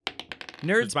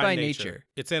Nerds by nature.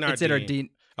 It's in our It's in our DNA.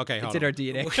 Okay, hold It's in on. our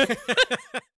DNA.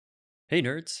 Hey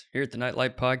nerds, here at the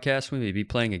Nightlight Podcast we may be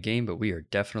playing a game, but we are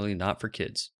definitely not for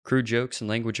kids. Crude jokes and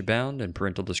language abound, and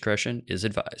parental discretion is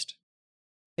advised.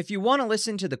 If you want to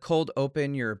listen to the cold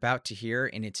open you're about to hear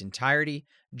in its entirety,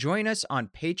 join us on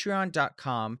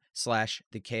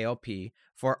patreon.com/theklp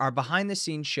for our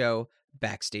behind-the-scenes show,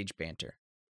 Backstage Banter.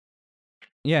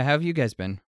 Yeah, how have you guys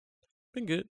been? Been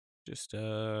good. Just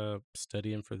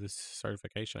studying for this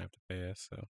certification I have to pass.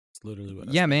 So it's literally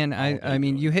what. Yeah, man. all day I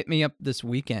mean, doing. you hit me up this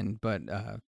weekend, but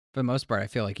for the most part, I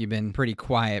feel like you've been pretty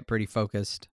quiet, pretty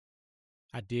focused.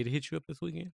 I did hit you up this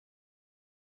weekend.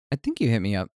 I think you hit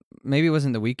me up. Maybe it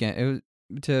wasn't the weekend. It was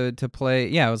to play.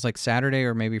 Yeah, it was like Saturday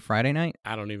or maybe Friday night.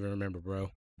 I don't even remember, bro.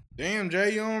 Damn,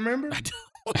 Jay, you don't remember? I don't.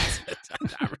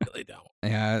 I really don't.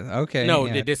 Yeah. Okay. No,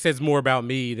 yeah. this says more about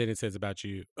me than it says about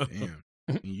you. Damn.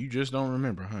 You just don't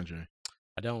remember, huh, Jay?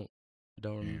 I don't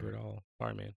remember at all.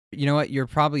 Sorry, man. You know what? You're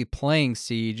probably playing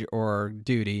Siege or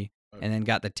Duty, and then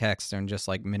got the text and just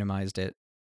like minimized it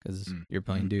because you're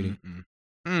playing Duty.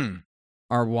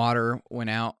 Our water went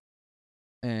out,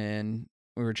 and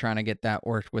we were trying to get that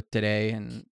worked with today.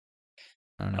 And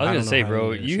I don't know. I was don't gonna know say, how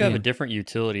bro, it is. you have Yeah. a different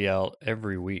utility out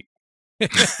every week.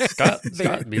 Scott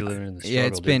be living in the struggle. Yeah,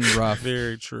 it's been rough.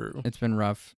 Very true. It's been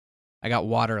rough. I got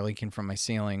water leaking from my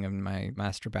ceiling in my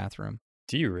master bathroom.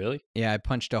 Do you really? Yeah, I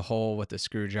punched a hole with a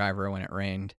screwdriver when it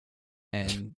rained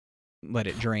and let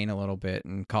it drain a little bit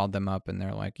and called them up, and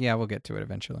they're like, yeah, we'll get to it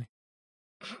eventually.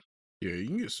 Yeah, you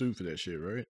can get sued for that shit,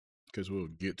 right? Because we'll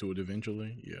get to it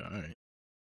eventually. Yeah, all right.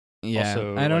 Yeah,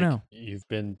 Also, I don't like, know. You've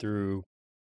been through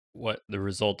what the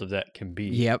result of that can be.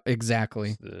 Yep, exactly.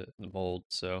 It's the mold.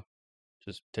 So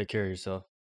just take care of yourself.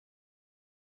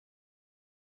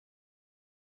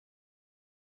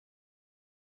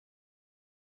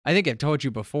 I think I've told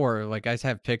you before, like I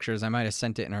have pictures, I might have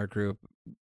sent it in our group.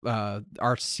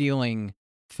 Our ceiling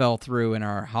fell through in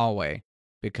our hallway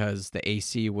because the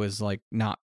AC was like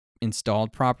not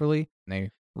installed properly. They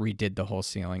redid the whole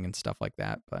ceiling and stuff like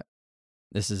that, but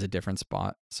this is a different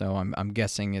spot. So I'm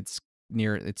guessing it's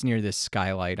near this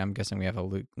skylight. I'm guessing we have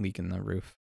a leak in the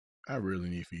roof. I really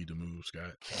need for you to move,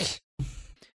 Scott.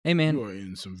 Hey man, You are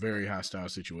in some very hostile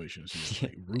situations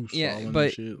here. Like roofs Yeah, falling but-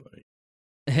 and shit. Like,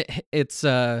 it's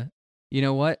you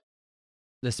know what?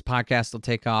 This podcast will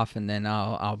take off, and then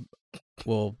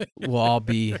we'll all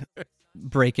be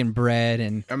breaking bread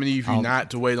and. I mean, if you're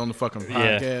not to wait on the fucking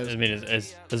Yeah, podcast. I mean,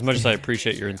 as much as I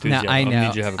appreciate your No, enthusiasm, I I'm know. gonna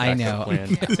need you to have a I backup know.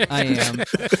 plan. I am.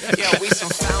 Yeah, we some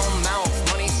foul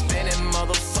mouth, money spending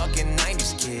motherfucking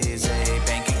 90s kids, ayy.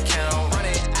 Bank account, run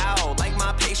it out like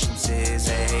my patience is,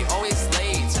 ayy. Always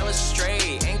late, tell us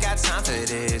straight, ain't got time for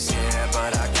this, yeah,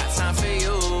 but I got time for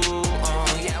you.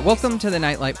 Yeah, Welcome to the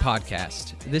Nightlight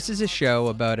Podcast. This is a show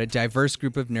about a diverse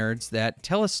group of nerds that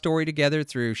tell a story together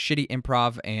through shitty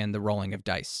improv and the rolling of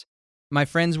dice. My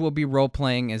friends will be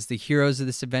role-playing as the heroes of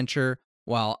this adventure,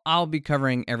 while I'll be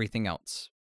covering everything else.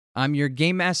 I'm your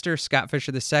game master, Scott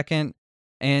Fisher II,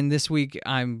 and this week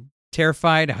I'm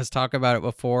terrified. I was talking about it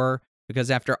before, because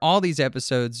after all these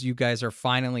episodes, you guys are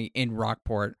finally in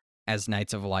Rockport as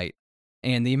Knights of Light.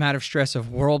 And the amount of stress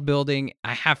of world building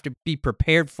I have to be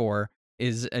prepared for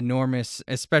is enormous,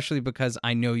 especially because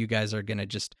I know you guys are going to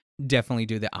just definitely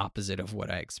do the opposite of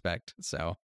what I expect.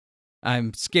 So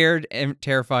I'm scared and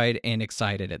terrified and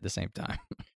excited at the same time.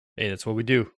 Hey, that's what we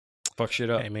do. Fuck shit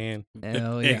up. Hey, man.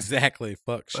 Hell yeah. Exactly.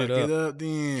 Fuck shit Fuck up. it up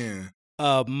then.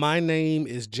 My name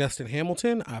is Justin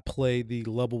Hamilton. I play the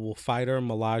lovable fighter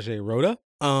Melage Rhoda.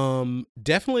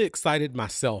 Definitely excited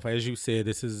myself. As you said,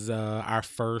 this is our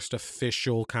first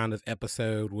official kind of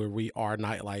episode where we are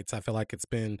Nightlights. I feel like it's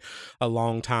been a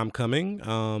long time coming.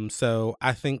 So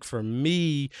I think for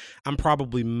me, I'm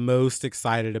probably most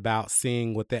excited about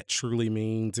seeing what that truly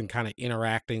means and kind of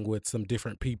interacting with some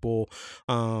different people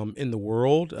in the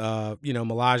world.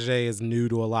 Melage is new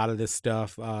to a lot of this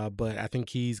stuff, but I think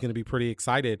he's going to be pretty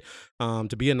excited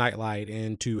to be a Nightlight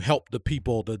and to help the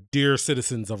people, the dear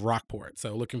citizens of Rockport.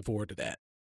 So looking forward to that.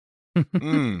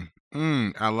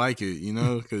 I like it,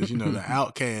 because, the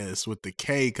Outcast with the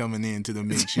K coming into the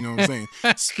mix, you know what I'm saying?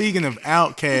 Speaking of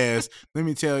Outcast, let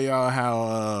me tell y'all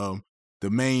how the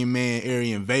main man,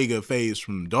 Arian Vega, fades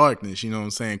from darkness, you know what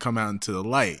I'm saying, come out into the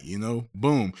light,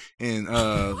 boom. And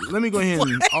let me go ahead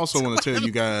and also want to tell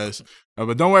you guys,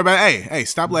 but don't worry about it. Hey,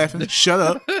 stop laughing. Shut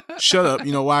up.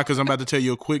 You know why? Because I'm about to tell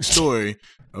you a quick story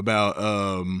about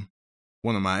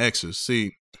one of my exes.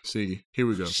 See, here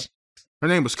we go. Her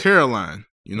name was Caroline.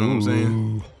 You know what I'm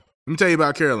saying? Let me tell you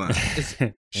about Caroline.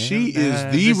 She is is the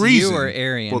this you reason or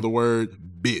Arian? for the word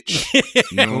bitch.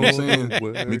 You know what I'm saying?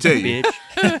 Let me tell you.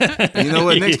 Bitch. You know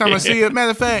what? Next time I see her,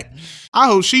 matter of fact, I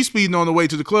hope she's speeding on the way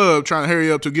to the club trying to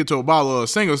hurry up to get to a bottle or a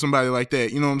single or somebody like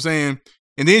that. You know what I'm saying?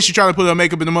 And then she try to put her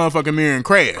makeup in the motherfucking mirror and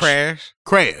crash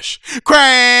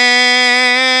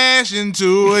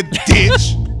into a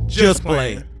ditch. Just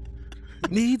playing.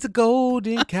 Needs a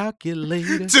golden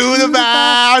calculator. To the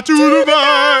vine.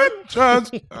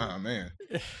 Oh, man.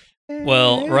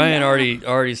 Well, Ryan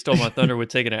already stole my thunder with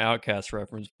taking an Outcast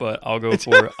reference, but I'll go with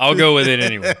it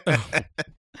anyway.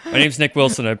 My name's Nick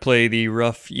Wilson. I play the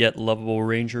rough yet lovable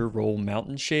ranger Roll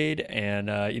Mountain Shade, and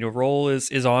Roll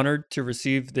is honored to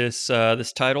receive this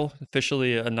title,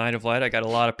 officially a Knight of Light. I got a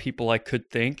lot of people I could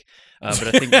thank, but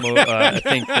I think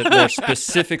that more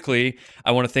specifically,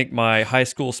 I want to thank my high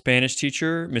school Spanish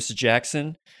teacher, Mrs.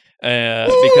 Jackson.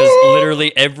 Because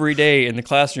literally every day in the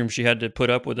classroom, she had to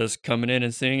put up with us coming in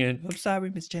and singing, "I'm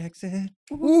sorry, Miss Jackson."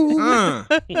 Is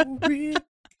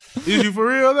you for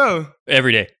real though?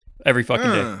 Every day, every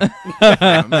fucking day. Oh,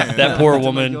 man. That poor Make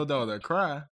woman your daughter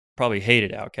cry. probably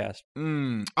hated Outcast.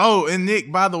 Oh, and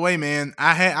Nick, by the way, man,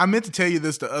 I meant to tell you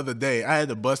this the other day. I had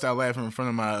to bust out laughing in front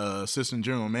of my assistant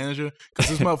general manager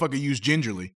because this motherfucker used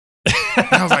gingerly. And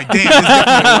I was like, damn, this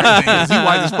definitely the right thing. 'Cause he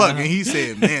white as fuck. And he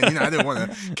said, man, I didn't want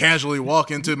to casually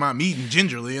walk into my meeting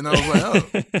gingerly. And I was like, oh.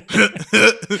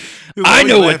 I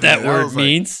know what that word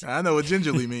means. I know what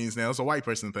gingerly means now. It's a white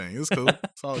person thing. It's cool.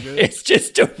 It's all good. It's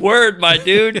just a word, my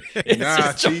dude. It's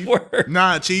just Chief. a word.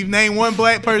 Nah, Chief. Name one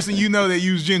black person you know that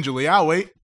used gingerly. I'll wait.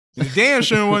 And damn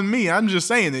sure it wasn't me. I'm just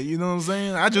saying it. You know what I'm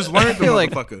saying? I just learned the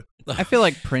motherfucker. I feel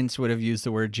like Prince would have used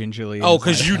the word gingerly. Oh,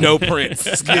 because you know Prince.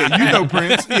 Yeah, you know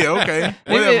Prince. Yeah, okay.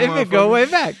 If it go way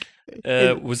back.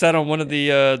 Was that on one of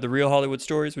the Real Hollywood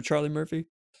Stories with Charlie Murphy?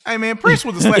 Hey, man, Prince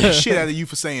would have slapped the shit out of you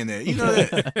for saying that. You know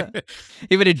that?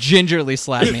 He would have gingerly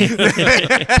slapped me.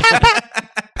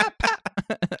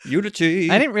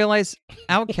 Unity. I didn't realize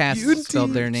Outcast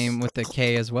spelled their name with a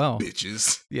K as well.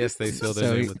 Bitches. Yes, they spelled So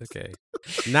their name with a K.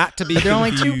 Not to be But there are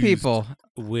only two confused people.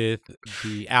 with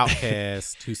the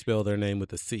Outcasts who spell their name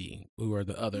with a C, who are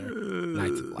the other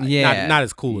Knights of Light. Yeah. Not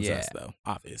as cool as Yeah. us, though,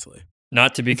 obviously.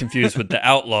 Not to be confused with the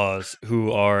Outlaws,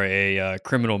 who are a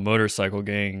criminal motorcycle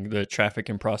gang that traffic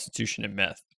in prostitution and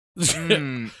meth.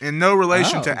 And no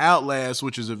relation Oh. to Outlast,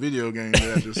 which is a video game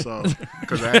that I just saw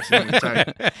because I accidentally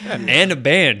typed. And a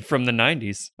band from the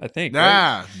 90s, I think.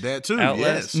 Right? Nah, that too.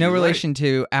 Outlast? Yes, No you're relation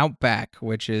to Outback,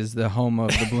 which is the home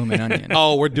of the Bloomin' Onion.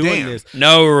 Oh, we're doing Damn. this.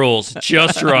 No rules,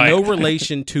 just right. No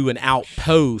relation to an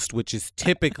outpost, which is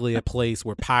typically a place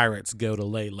where pirates go to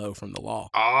lay low from the law.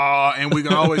 Oh, and we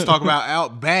can always talk about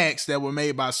Outbacks that were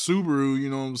made by Subaru, you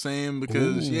know what I'm saying?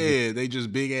 Because, Ooh. they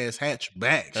just big ass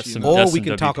hatchbacks. That's you some- know? Or That's we some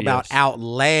can talk about WPS.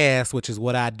 Outlast, which is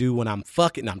what I do when I'm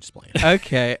fucking. No, I'm just playing.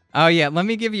 Okay. Oh yeah. Let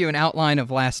me give you an outline of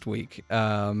last week.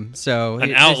 So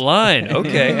An outline,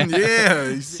 okay.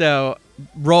 Yeah. So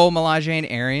Roll, Melage, and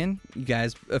Arian, you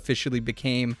guys officially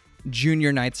became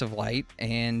Junior Knights of Light,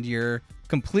 and your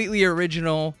completely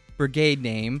original brigade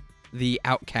name, the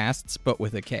Outcasts, but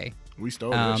with a K. We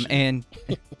stole that shit. And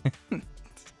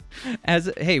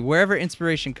wherever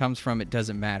inspiration comes from, it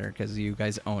doesn't matter because you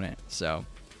guys own it. So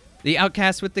the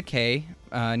Outcasts with the K,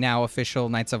 now official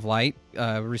Knights of Light,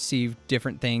 received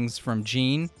different things from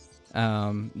Gene.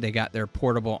 They got their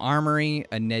portable armory,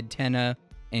 a Ned Tenna,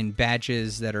 and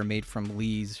badges that are made from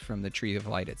leaves from the Tree of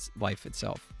Life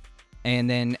itself. And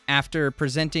then after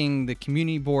presenting the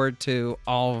community board to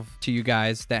you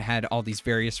guys that had all these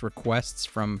various requests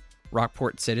from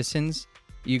Rockport citizens,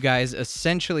 you guys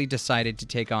essentially decided to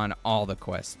take on all the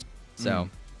quests. So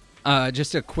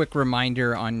just a quick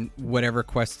reminder on whatever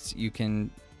quests you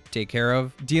can take care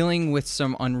of. Dealing with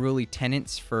some unruly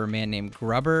tenants for a man named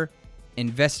Grubber,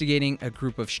 investigating a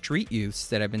group of street youths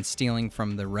that have been stealing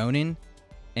from the Ronin,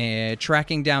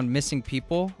 tracking down missing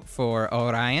people for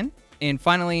Orion, and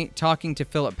finally talking to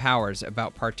Philip Powers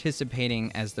about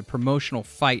participating as the promotional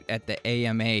fight at the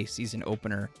AMA season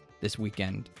opener this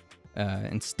weekend.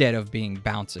 Instead of being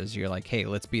bounces, you're like, hey,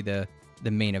 let's be the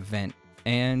main event.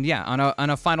 And yeah, on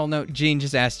a final note, Gene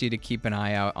just asked you to keep an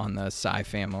eye out on the Psy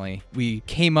family. We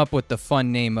came up with the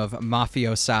fun name of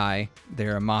Mafiosi.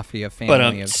 They're a mafia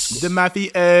family of The mafiosa.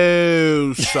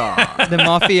 the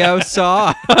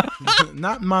Mafiosa.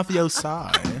 Not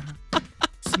mafiosi.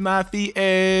 It's mafiosi.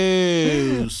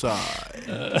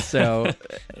 So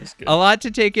a lot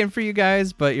to take in for you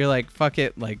guys, but you're like, fuck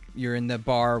it. Like, you're in the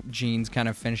bar. Gene's kind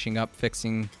of finishing up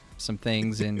fixing some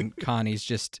things, and Connie's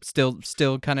just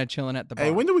still kind of chilling at the bar.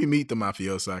 Hey, when do we meet the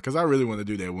mafiosi? Because I really want to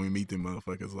do that when we meet them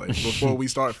motherfuckers. Like, before we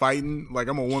start fighting, like,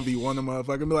 I'm going to 1v1 them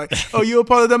motherfuckers and be like, oh, you're a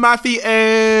part of the mafiosi.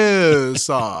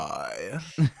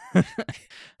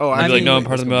 Oh, I'd be like, no, I'm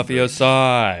part of the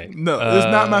mafiosi. No, it's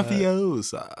not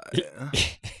mafiosi.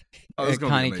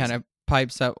 Connie kind of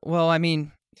pipes up. Well, I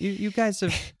mean, you guys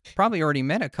have probably already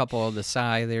met a couple of the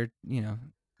Psy. They're,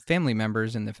 family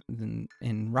members in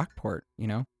Rockport,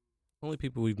 Only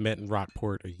people we've met in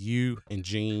Rockport are you and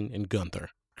Gene and Gunther.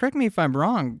 Correct me if I'm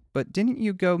wrong, but didn't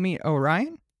you go meet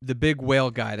Orion? The big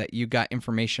whale guy that you got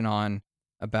information on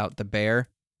about the bear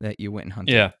that you went and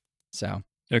hunted. Yeah. So.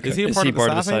 Okay. Is he part of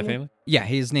the Psy family? Yeah,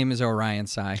 his name is Orion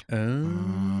Psy.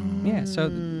 Oh. Yeah, so,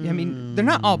 I mean, they're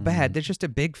not all bad. They're just a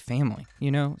big family,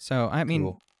 So, I mean,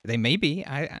 Cool. They may be.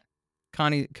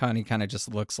 Connie kind of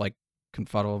just looks like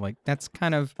confuddled. Like, that's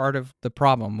kind of part of the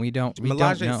problem. We don't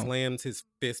know. Slams his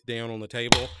fist down on the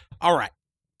table. All right.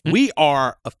 We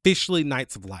are officially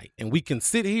Knights of Light, and we can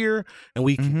sit here and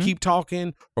we can keep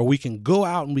talking, or we can go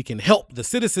out and we can help the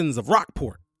citizens of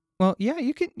Rockport. Well, yeah,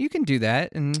 you can do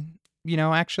that. And,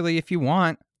 actually, if you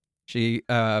want, she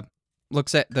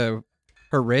looks at her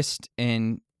wrist,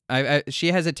 and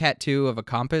she has a tattoo of a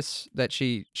compass that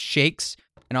she shakes,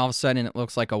 and all of a sudden it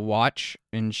looks like a watch,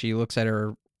 and she looks at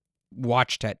her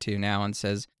watch tattoo now and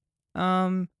says,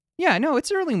 yeah, no,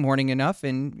 it's early morning enough,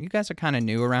 and you guys are kind of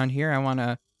new around here.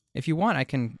 If you want, I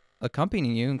can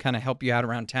accompany you and kind of help you out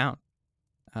around town.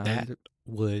 That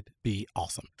would be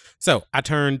awesome. So I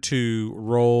turn to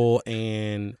Roll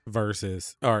and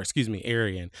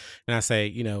Arian, and I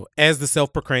say, as the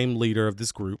self-proclaimed leader of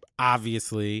this group,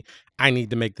 obviously I need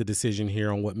to make the decision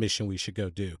here on what mission we should go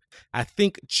do. I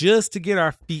think just to get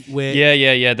our feet wet.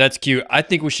 Yeah, that's cute. I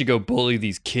think we should go bully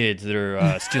these kids that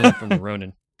are stealing from the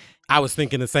Ronin. I was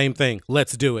thinking the same thing.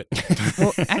 Let's do it.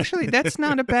 Well, actually, that's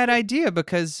not a bad idea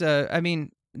because, the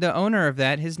owner of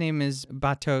that, his name is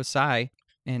Bato Sai.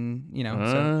 And,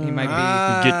 so he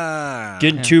might be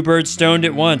getting two birds stoned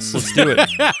at once. Let's do it.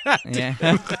 Yeah.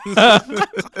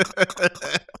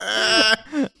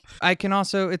 I can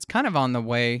also, it's kind of on the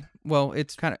way. Well,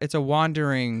 it's a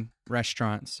wandering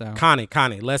restaurant. So Connie,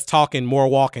 less talking, more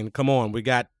walking. Come on. We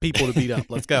got people to beat up.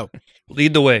 Let's go.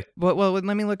 Lead the way. Well, let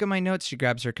me look at my notes. She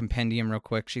grabs her compendium real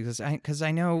quick. She goes, because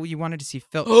I know you wanted to see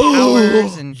Phil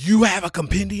Powers. And you have a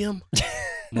compendium?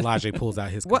 Melage pulls out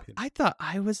his What? compendium. I thought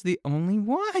I was the only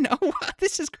one. Oh,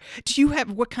 this is. Do you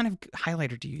have what kind of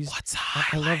highlighter do you use? What's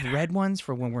I love red ones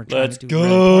for when we're trying Let's to do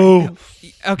go. red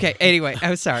party. Okay. Anyway,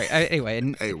 I'm sorry. Hey,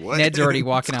 what? Ned's already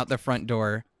walking out the front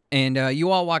door, and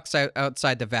you all walk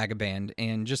outside the Vagabond.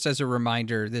 And just as a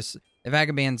reminder, the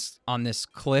Vagabond's on this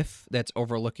cliff that's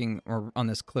overlooking, or on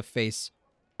this cliff face,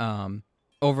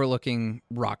 overlooking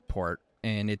Rockport,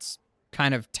 and it's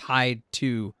kind of tied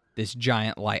to this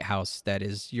giant lighthouse that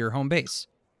is your home base.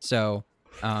 So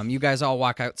you guys all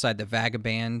walk outside the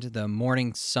Vagabond. The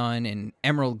morning sun and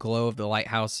emerald glow of the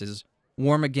lighthouse is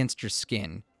warm against your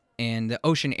skin, and the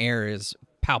ocean air is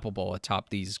palpable atop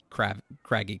these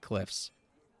craggy cliffs.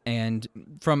 And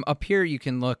from up here, you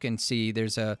can look and see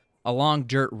there's a long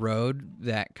dirt road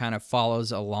that kind of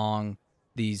follows along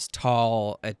these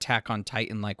tall Attack on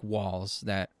Titan-like walls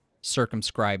that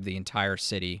circumscribe the entire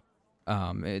city.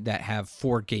 That have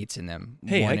 4 gates in them.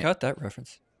 Hey, I got that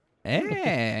reference.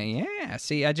 Yeah.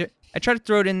 See, I try to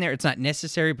throw it in there. It's not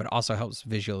necessary, but it also helps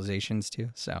visualizations too.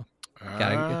 So,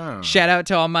 shout out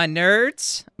to all my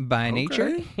nerds by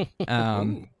nature.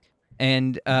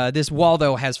 And this wall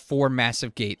though has 4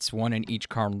 massive gates, one in each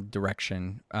cardinal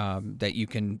direction, that you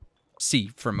can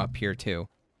see from up here too.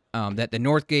 That the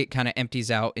north gate kind of empties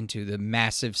out into the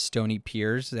massive stony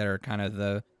piers that are kind of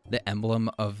the emblem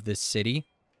of this city.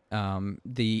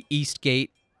 The east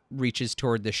gate reaches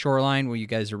toward the shoreline where you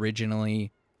guys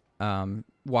originally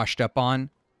washed up on.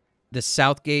 The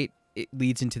south gate, it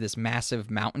leads into this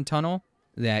massive mountain tunnel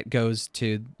that goes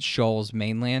to Shoal's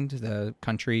mainland, the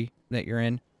country that you're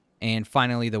in. And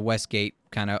finally, the west gate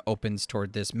kind of opens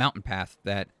toward this mountain path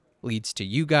that leads to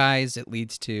you guys. It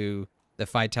leads to the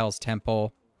Phytel's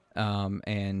Temple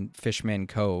and Fishman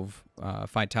Cove,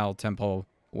 Phytel Temple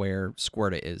where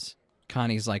Squirta is.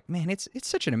 Connie's like, man, it's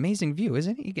such an amazing view,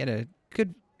 isn't it? You get a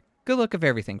good look of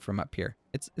everything from up here.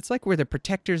 It's like we're the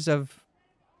protectors of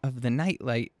the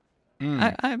nightlight.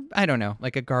 I don't know,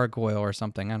 like a gargoyle or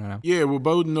something. I don't know. Yeah, we're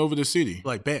boating over the city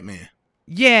like Batman.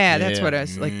 Yeah, that's what I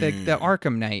was like, the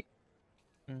Arkham Knight.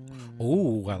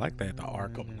 Ooh, I like that. The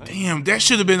Arkham Knight. Damn, that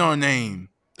should have been our name.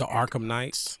 The Arkham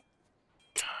Knights.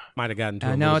 Might have gotten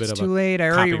to a no, little it's bit of too late. I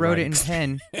already wrote it in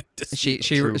copyright.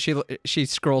 pen. She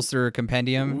scrolls through her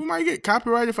compendium. We might get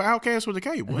copyrighted for Outcast with a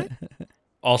K. What?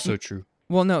 Also true.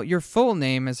 Well, no, your full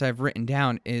name, as I've written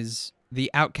down, is the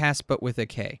Outcast, but with a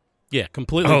K. Yeah,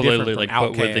 completely Oh, different literally, from like, but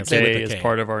with the Outcast K is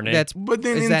part of our name. But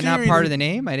then Is in that not theory, part then- of the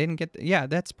name? I didn't get. Yeah,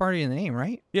 that's part of the name,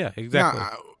 right? Yeah, exactly. Nah,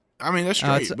 I mean, that's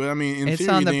Oh, straight. But I mean, in It's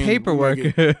theory, on the then we make paperwork.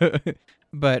 it-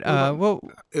 But well,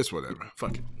 it's whatever.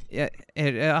 Fuck it.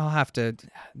 yeah, I'll have to.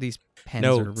 These pens are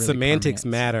No, really semantics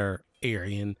permanent. matter,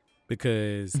 Arian,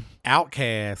 because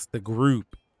Outcast, the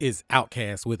group, is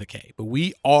Outcast with a K, but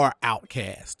we are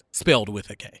Outcast, spelled with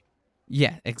a K.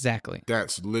 Yeah, exactly.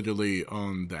 That's literally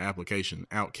on the application.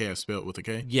 Outcast spelled with a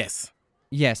K. Yes.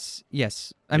 Yes. I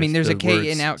Yes, mean, there's the a K words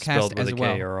in Outcast spelled with as a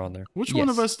well. K are on there. Which one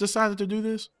of Yes. us decided to do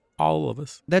this? All of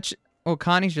us.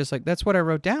 Connie's just like, that's what I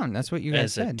wrote down. That's what you guys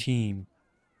As a said. team.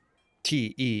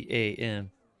 TEAM.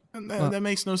 That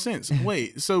makes no sense.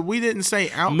 Wait, so we didn't say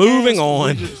Outcast? Moving We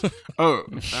on. all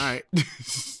right.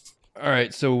 All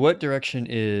right, so what direction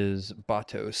is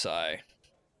Bato Sai?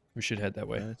 We should head that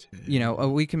way.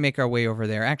 We can make our way over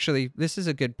there. Actually, this is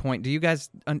a good point. Do you guys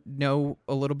know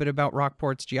a little bit about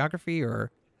Rockport's geography,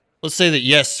 or? Let's say that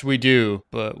yes, we do,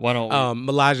 but why don't we?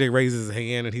 Melage raises his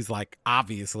hand and he's like,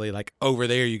 obviously, like over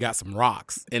there you got some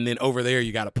rocks, and then over there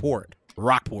you got a port,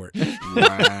 Rockport.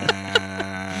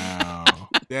 Wow.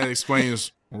 That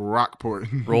explains Rockport.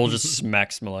 Roll just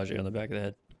smacks Melage on the back of the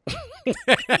head.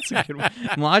 That's a good one.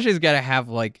 Melage's got to have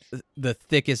like the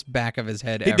thickest back of his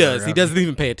head He ever. does. He doesn't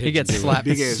even pay attention. He gets to it. slapped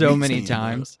Big-ass so meat many scene, bro.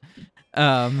 times.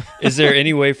 Is there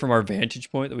any way from our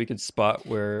vantage point that we could spot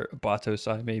where Bato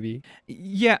Sai may be?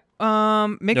 Yeah.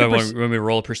 Make No, a when we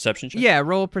roll a perception check? yeah.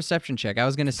 Roll a perception check. I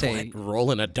was gonna say. What,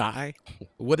 rolling a die?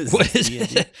 What is What this? is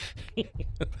D&D? it?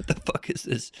 What the fuck is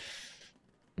this?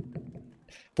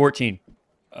 14.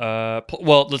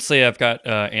 Well, let's say I've got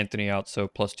Anthony out, so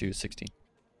 +2 is 16.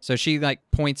 So she like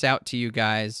points out to you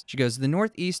guys. She goes, "The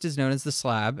northeast is known as the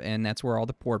Slab, and that's where all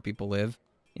the poor people live.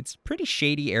 It's a pretty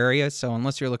shady area, so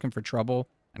unless you're looking for trouble,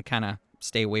 I'd kind of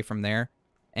stay away from there."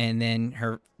 And then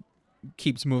her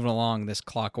keeps moving along this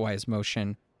clockwise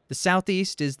motion. The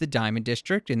southeast is the Diamond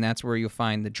District, and that's where you'll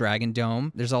find the Dragon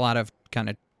Dome. There's a lot of kind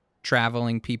of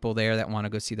traveling people there that want to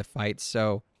go see the fights,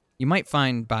 so you might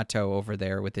find Bato over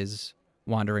there with his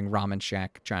wandering ramen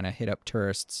shack trying to hit up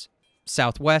tourists.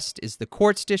 Southwest is the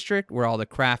Quartz District, where all the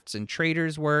crafts and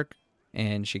traders work,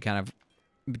 and she kind of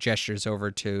gestures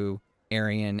over to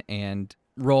Arian and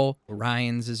Roll.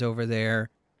 Orion's is over there.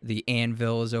 The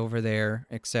Anvil is over there,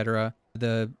 etc.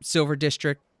 The Silver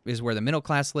District is where the middle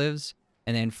class lives.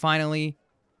 And then finally,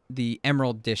 the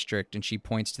Emerald District, and she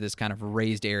points to this kind of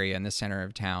raised area in the center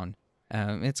of town.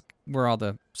 It's where all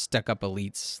the stuck-up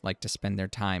elites like to spend their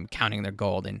time counting their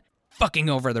gold and fucking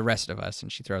over the rest of us.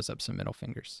 And she throws up some middle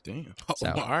fingers. Damn.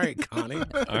 So- All right, Connie. All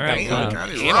right, Damn, well,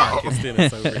 Connie's Anarchist raw. in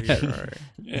us over here.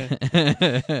 All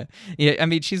right. Yeah, I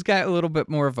mean, she's got a little bit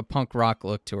more of a punk rock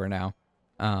look to her now.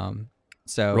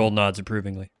 So Roll nods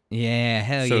approvingly. yeah,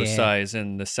 hell So yeah. Sai is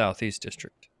in the Southeast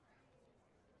District.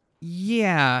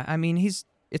 Yeah, I mean,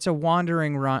 it's a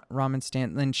wandering ramen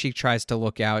stand. Then she tries to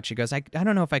look out. She goes, I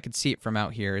don't know if I could see it from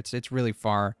out here. It's really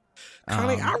far.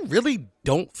 Connie, I really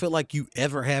don't feel like you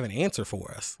ever have an answer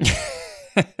for us.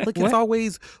 Like it's What?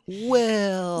 always,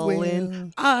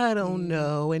 and I don't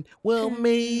know, and well,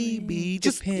 maybe.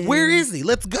 Just where is he?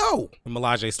 Let's go. And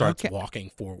Melage starts Okay. walking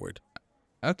forward.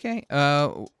 Okay.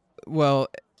 Well,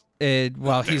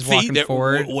 while he's See, walking that-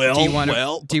 forward, well, do you want to?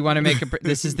 well. Do you want to make a?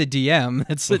 This is the DM.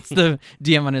 It's the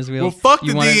DM on his wheel. Well, fuck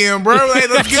the DM, bro. Hey,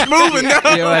 let's get moving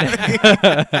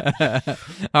now.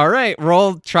 All right.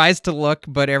 Roll tries to look,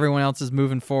 but everyone else is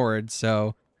moving forward.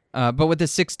 So, but with the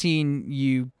 16,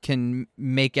 you can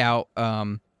make out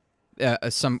a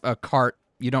cart.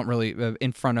 You don't really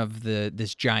in front of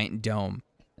this giant dome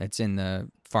that's in the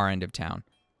far end of town.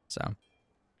 So,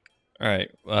 All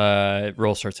right.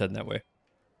 Roll starts heading that way.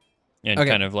 And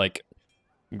Okay. kind of like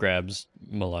grabs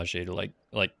Melage to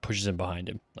like pushes him behind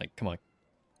him. Like, come on.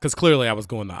 Because clearly I was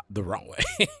going the wrong way.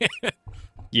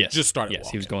 Yes. Just started Yes,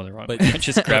 he was walking. going the wrong But- way.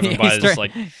 Just grab him He by his start-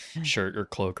 like shirt or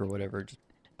cloak or whatever. Just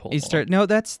pull him You along. start. No,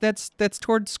 that's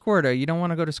towards Squirta. You don't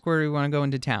want to go to Squirta. You want to go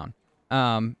into town.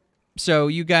 So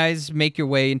you guys make your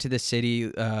way into the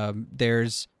city.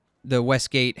 There's the West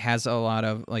Gate has a lot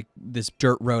of like this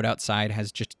dirt road outside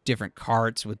has just different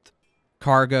carts with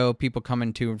cargo, people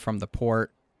coming to and from the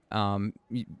port. Some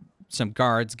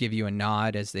guards give you a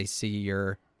nod as they see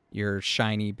your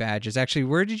shiny badges. Actually,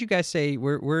 where did you guys say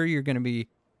where you're going to be?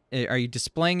 Are you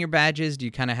displaying your badges? Do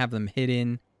you kind of have them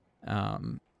hidden?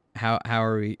 How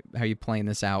are you playing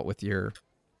this out with your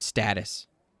status?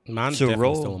 Mine's So definitely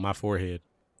roll. still on my forehead.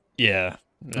 Yeah.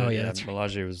 Oh, yeah, that's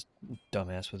Melage was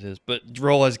dumbass with his, but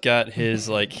Roll has got his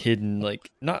like hidden, like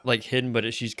not like hidden,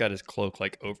 but she's got his cloak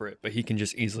like over it, but he can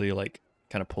just easily like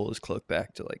kind of pull his cloak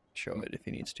back to like show it if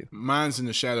he needs to. Mine's in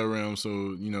the Shadow Realm, so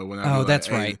when I Oh, be like, that's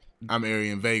hey, right. I'm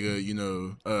Aryan Vega,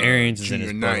 Arians is in his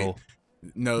Junior Knight. butthole.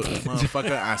 No,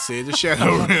 motherfucker, I said the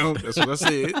Shadow Realm. That's what I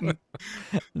said.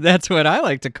 That's what I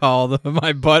like to call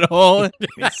my butthole.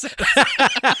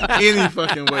 Any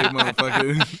fucking way,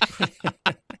 motherfucker.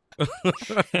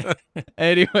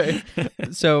 Anyway,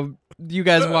 so you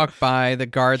guys walk by. The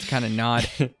guards kind of nod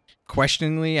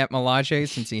questioningly at Melage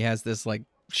since he has this like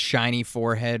shiny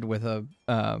forehead with a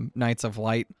Knights of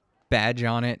Light badge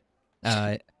on it.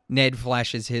 Ned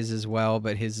flashes his as well,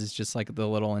 but his is just like the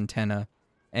little antenna.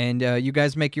 And you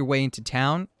guys make your way into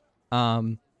town.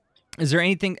 Is there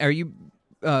anything? Are you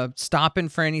stopping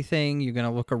for anything? You're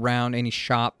gonna look around any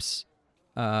shops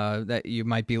that you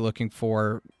might be looking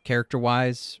for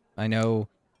character-wise? I know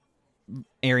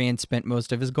Arian spent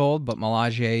most of his gold, but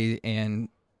Melage and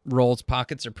Roll's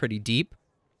pockets are pretty deep.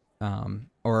 Or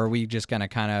are we just gonna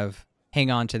kind of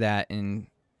hang on to that and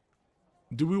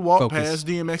do we walk focus? Past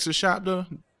DMX's shop though?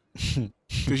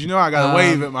 Because I gotta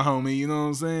wave at my homie. You know what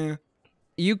I'm saying?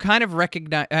 You kind of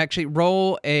recognize. Actually,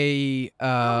 roll a.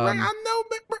 I know,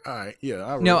 but all right,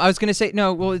 yeah. No, I was gonna say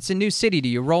no. Well, it's a new city to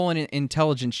you. Roll an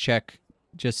intelligence check,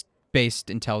 just based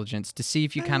intelligence, to see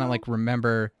if you kind of like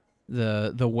remember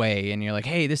the way, and you're like,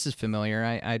 hey, this is familiar.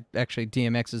 I actually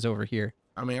DMX is over here.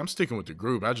 I mean, I'm sticking with the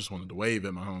group. I just wanted to wave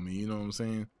at my homie. You know what I'm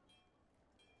saying?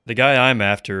 The guy I'm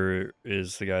after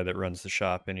is the guy that runs the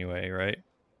shop anyway, right?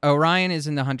 Orion is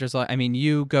in the Hunter's Lot. I mean,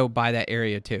 you go by that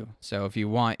area too. So if you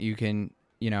want, you can,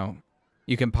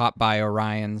 you can pop by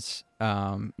Orion's.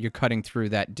 You're cutting through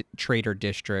that trader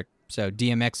district. So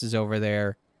DMX is over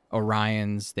there.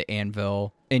 Orion's, the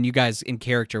Anvil. And you guys in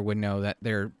character would know that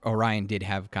Orion did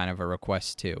have kind of a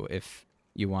request too, if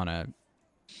you want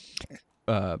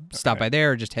to stop by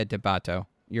there or just head to Bato.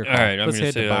 Your call. All right, Let's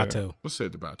head to Bato. Let's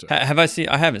head to Bato.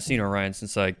 I haven't seen Orion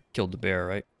since I killed the bear,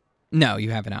 right? No,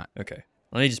 you have not. Okay.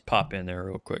 Let me just pop in there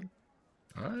real quick.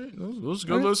 All right, let's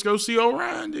go. Let's go see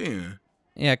Orion then.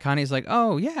 Yeah, Connie's like,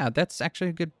 oh yeah, that's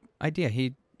actually a good idea.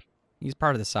 He's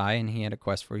part of the Psy, and he had a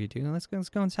quest for you too. Let's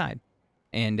go inside.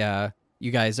 And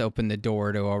you guys open the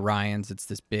door to Orion's. It's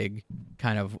this big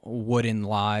kind of wooden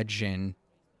lodge, and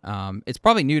it's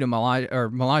probably new to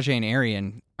Melage and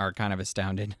Arian are kind of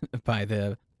astounded by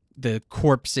the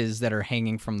corpses that are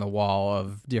hanging from the wall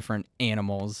of different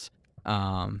animals.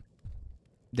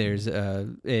 There's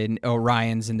in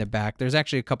Orion's in the back. There's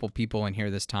actually a couple people in here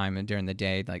this time and during the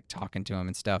day, like talking to him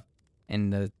and stuff.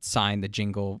 And the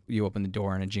jingle, you open the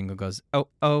door and a jingle goes,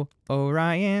 oh,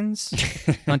 Orion's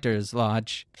Hunter's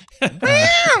Lodge. And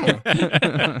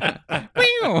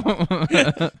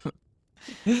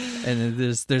then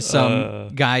there's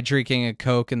some guy drinking a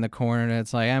Coke in the corner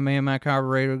that's like, man, my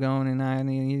carburetor going and I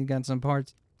need got some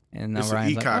parts. And it's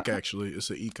Orion's an EKoc, like, actually. It's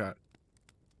an EKoc.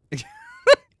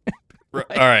 All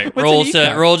right, What's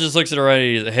Roll just looks at Orion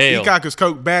and he's hail. EKoc is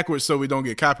Coke backwards so we don't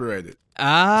get copyrighted.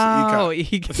 Oh,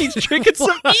 he's drinking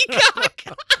some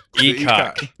EKoc.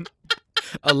 EKoc.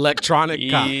 Electronic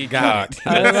cock. Got it.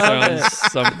 I love That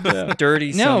sounds some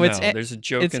dirty No, somehow. There's a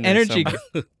joke It's in there energy.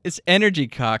 somewhere. It's energy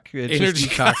cock. It's Energy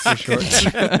just cock for short.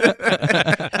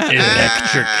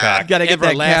 Electric cock. Gotta get that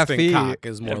Everlasting caffeine. cock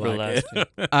is more like Everlasting.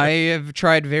 it. I have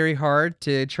tried very hard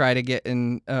to try to get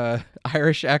an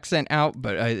Irish accent out,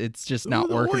 but it's just not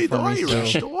working for me.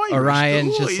 So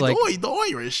Orion's just like, the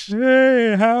Irish.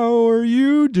 "Hey, how are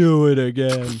you doing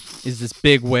again?" Is this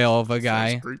big whale of a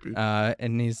guy, creepy.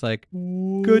 and he's like,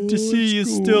 "Good to see you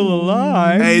still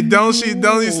alive." Hey, don't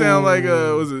he sound like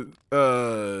was it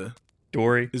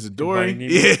Dory. is it Dory? Finding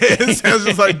Nemo? Yeah, it sounds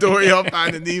just like Dory off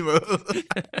Finding Nemo.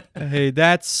 Hey,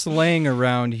 that's slang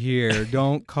around here.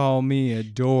 Don't call me a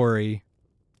Dory.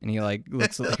 And he like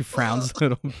looks like he frowns a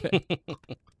little bit.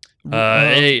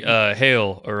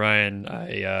 Hail, Orion.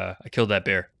 I killed that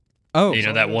bear. Oh, You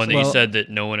know that one that well, you said that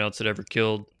no one else had ever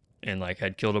killed and like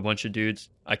had killed a bunch of dudes?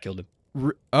 I killed him.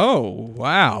 Oh,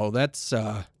 wow, that's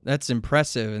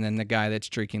impressive. And then the guy that's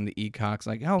drinking the EKoc's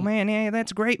like, "Oh man, yeah,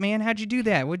 that's great, man. How'd you do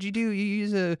that? What'd you do? You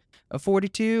use a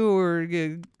 42 or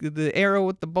the arrow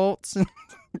with the bolts?"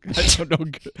 I don't know.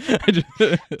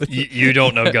 You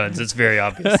don't know guns. It's very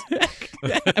obvious.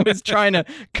 I was trying to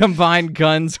combine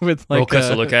guns with like.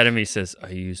 Rokusa look at him. He says, "I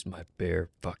used my bare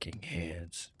fucking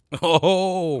hands."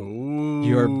 Oh,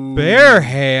 your bare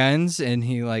hands, and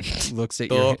he like looks at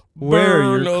your where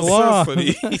are your claws?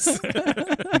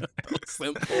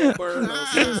 Simple burn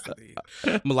necessities.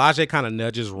 Melage kind of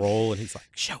nudges Roll, and he's like,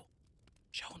 "Show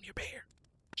him your bear.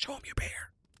 Show him your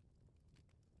bear."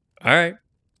 All right.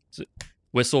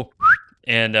 whistle,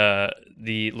 and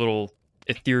the little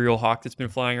ethereal hawk that's been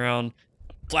flying around,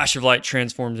 flash of light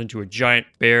transforms into a giant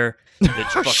bear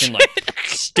that fucking like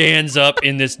stands up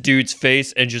in this dude's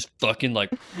face and just fucking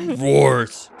like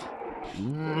roars.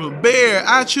 Bear,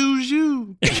 I choose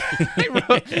you.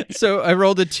 So I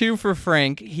rolled a 2 for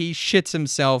Frank. He shits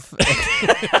himself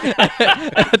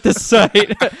at the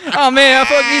sight. Oh man, I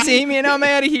fucking see me and I'm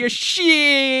out of here.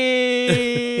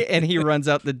 Shit! And he runs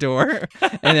out the door.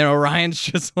 And then Orion's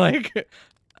just like,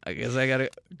 I guess I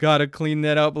gotta clean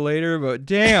that up later. But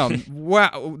damn,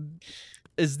 wow,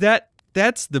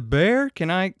 that's the bear? Can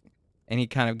I? And he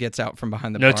kind of gets out from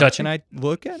behind the bar. No touching. Can I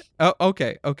look at it? Oh,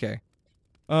 okay.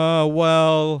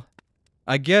 Well,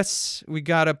 I guess we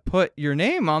gotta put your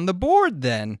name on the board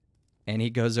then. And he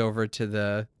goes over to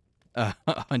the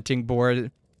hunting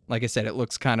board. Like I said, it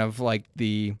looks kind of like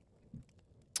the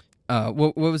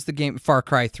what was the game? Far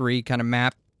Cry 3 kind of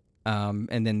map.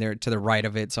 And then there to the right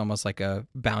of it's almost like a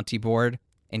bounty board.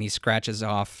 And he scratches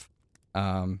off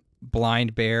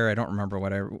Blind Bear. I don't remember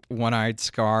One-Eyed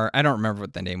Scar. I don't remember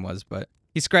what the name was, but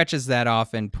he scratches that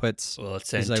off and puts. Well,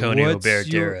 it's he's like, Antonio "What's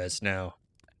your-" Banderas now.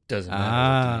 Doesn't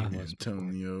matter what the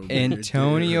name was.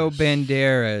 Antonio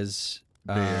Banderas.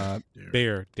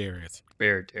 Bear Darius.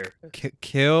 Bear Dare.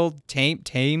 Killed,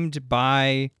 tamed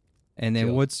by, and then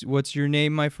Killed. what's your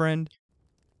name, my friend?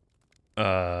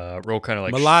 Roll kind of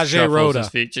like Melage shuffles Rhoda. his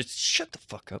feet. Just shut the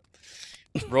fuck up.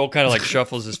 Roll kind of like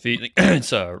shuffles his feet.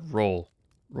 It's a roll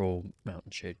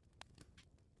Mountain Shade.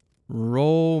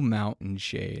 Roll Mountain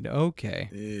Shade. Okay.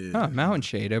 Yeah. Huh, Mountain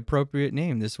Shade, appropriate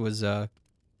name. This was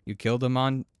you killed him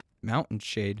on Mountain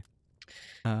Shade.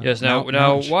 Yes. Now,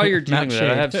 while you're dealing with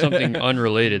that, I have something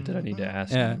unrelated that I need to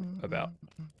ask Yeah. you about.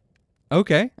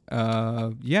 Okay.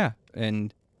 Yeah,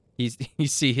 and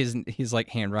he's like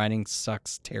handwriting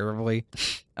sucks terribly.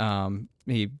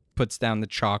 He puts down the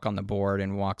chalk on the board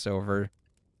and walks over.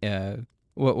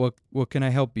 What can I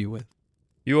help you with?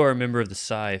 You are a member of the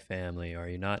Psy family, are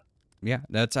you not? Yeah,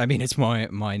 it's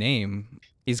my name.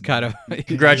 He's kind of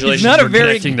Congratulations he's not for a very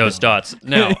connecting those dots.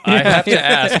 Now, I have to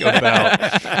ask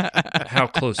about how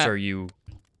close are you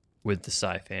with the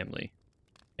Psy family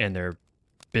and their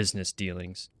business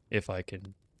dealings, if I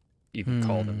can even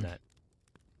call them that.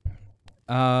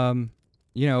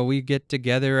 We get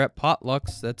together at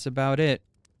potlucks. That's about it.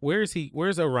 Where's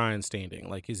Orion standing?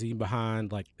 Like, is he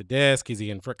behind like the desk? Is he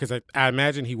in front? Because I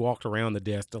imagine he walked around the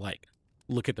desk to like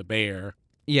look at the bear.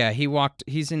 Yeah,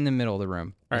 he's in the middle of the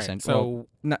room. All right, so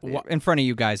in front of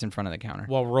you guys, in front of the counter.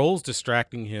 while Roll's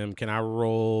distracting him, can I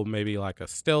roll maybe like a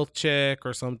stealth check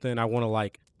or something? I want to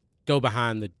like go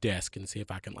behind the desk and see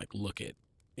if I can like look at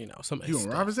some of You his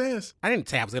gonna stuff. rob his ass? I didn't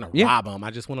say I was gonna Yeah. rob him.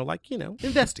 I just want to like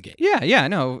investigate. Yeah,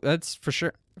 no, that's for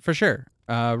sure.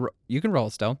 You can roll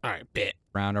a stealth. All right, bet.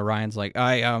 Round Orion's like,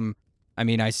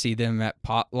 I see them at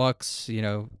potlucks.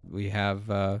 We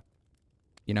have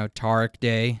Tariq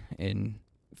Day in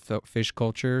fish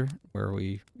culture where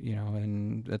we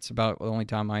and that's about the only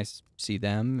time I see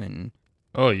them. And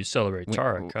Oh, you celebrate we-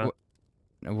 Tarek, huh?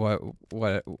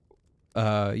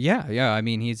 Yeah. I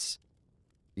mean,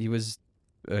 he was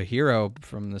a hero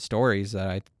from the stories that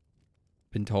I've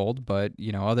been told, but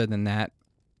other than that,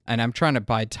 and I'm trying to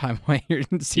buy time while you're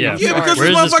see. Yeah. I'm Yeah, sorry. because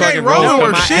Where's this this motherfucker fucking ain't rolling roll?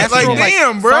 or My shit. astral, Like,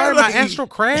 damn, bro. Sorry, my Like, astral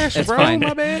crashed, It's bro. fine.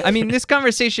 My bad. I mean, this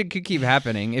conversation could keep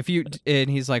happening and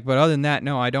he's like, but other than that,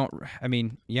 no, I don't. I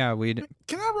mean, yeah,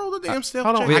 can I roll the damn stealth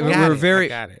hold on, check? I got we're it, very, I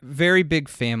got it. very big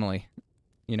family,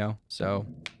 so.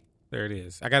 There it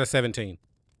is. I got a 17.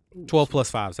 12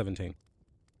 plus 5, 17.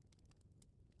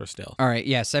 For stealth. All right,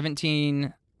 yeah,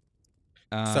 17.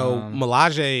 So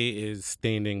Melage is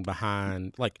standing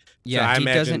behind, like, yeah, so I he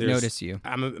imagine doesn't there's- notice you.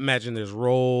 I imagine there's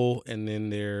Roll, and then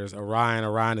there's Orion.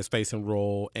 Orion is facing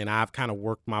Roll, and I've kind of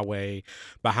worked my way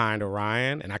behind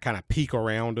Orion, and I kind of peek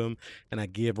around him, and I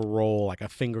give a Roll like a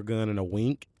finger gun and a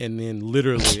wink, and then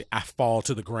literally I fall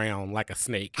to the ground like a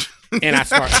snake, and I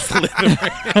start slithering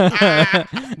behind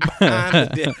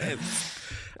the desk.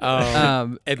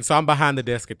 And so I'm behind the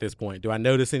desk at this point. Do I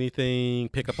notice anything?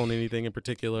 Pick up on anything in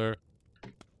particular?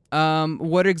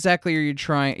 What exactly are you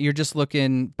trying? You're just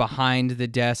looking behind the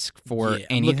desk for I'm looking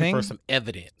anything? for some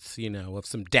evidence, of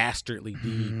some dastardly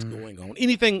deeds going on.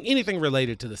 Anything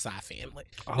related to the Psy family.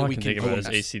 All that I we can think about is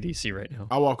use. AC/DC right now.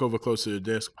 I walk over close to the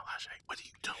desk. Melage, what are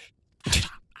you doing?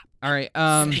 All right.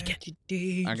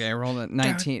 Okay, I rolled a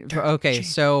 19. Okay,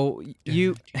 so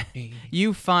you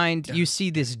see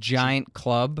this giant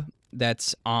club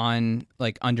that's on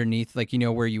like underneath, like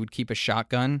where you would keep a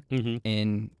shotgun Mhm.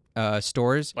 in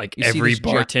stores. Like You see every this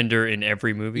bartender in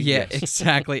every movie. Yeah, Yes.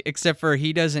 exactly. Except for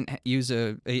he doesn't use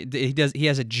he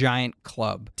has a giant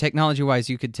club. Technology-wise,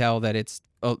 you could tell that it's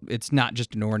not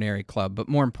just an ordinary club, but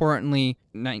more importantly,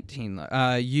 19.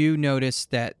 You notice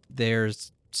that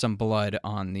there's some blood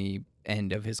on the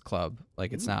end of his club.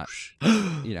 Like it's not,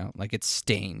 like it's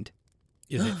stained.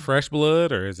 Is it fresh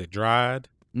blood or is it dried?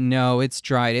 No, it's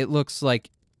dried. It looks like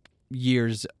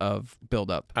years of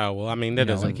buildup. Oh, well, I mean, that You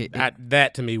know, doesn't, like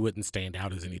that to me wouldn't stand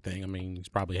out as anything. I mean, he's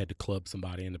probably had to club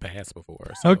somebody in the past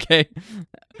before. So. Okay.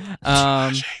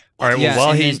 All right. Well, Yeah,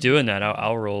 while and he's then- doing that,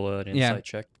 I'll roll an insight Yeah.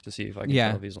 check to see if I can Yeah.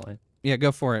 tell if he's lying. Yeah,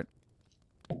 go for it.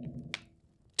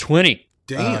 20.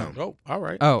 Damn. Oh, all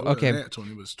right. Oh, It wasn't okay. that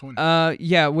 20 was 20.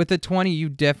 Yeah, with the 20, you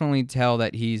definitely tell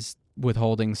that he's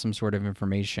withholding some sort of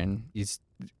information. He's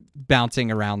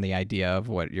bouncing around the idea of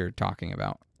what you're talking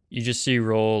about. You just see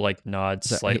Roll like nod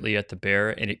So he- slightly at the bear,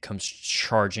 and it comes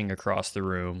charging across the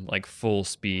room like full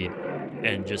speed,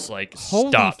 and just like Holy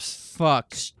stops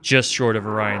fuck. just short of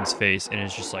Orion's face, and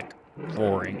is just like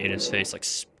roaring in his face, like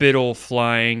spittle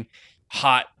flying,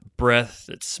 hot breath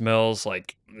that smells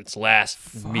like its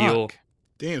last meal. Fuck.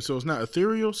 Damn, so it's not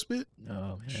ethereal spit?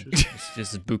 No, man. Shit. It's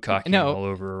just bukkake No. all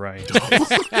over Orion.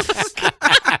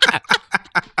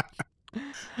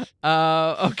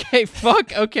 Okay,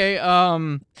 fuck. Okay, Is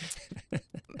roll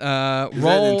that an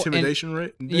an- intimidation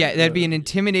rate? yeah, that'd be an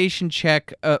intimidation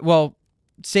check. Well,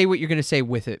 say what you're going to say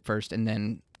with it first, and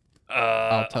then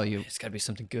I'll tell you. It's got to be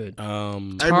something good.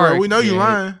 Hey, bro, we know you yeah.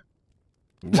 lying.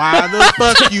 Why the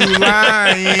fuck you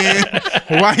lying?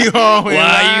 Why you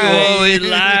always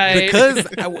lying? Because,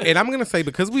 and I'm going to say,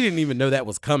 because we didn't even know that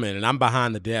was coming, and I'm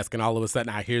behind the desk, and all of a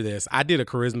sudden I hear this, I did a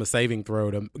charisma saving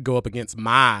throw to go up against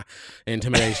my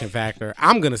intimidation factor.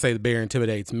 I'm going to say the bear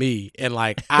intimidates me, and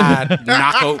like I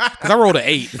knock over, because I rolled an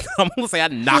 8. I'm going to say I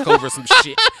knock over some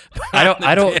shit. I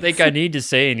don't think I need to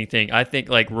say anything. I think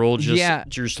like Roll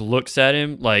just looks at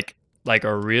him like oh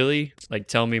really? Like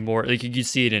tell me more. Like you can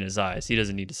see it in his eyes. He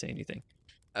doesn't need to say anything.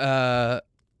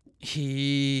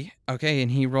 He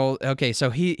rolled. Okay,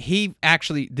 so he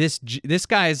actually this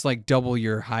guy is like double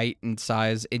your height and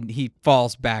size, and he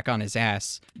falls back on his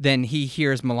ass. Then he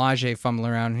hears Melage fumble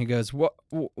around, and he goes,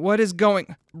 "What is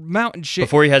going? Mountain shit."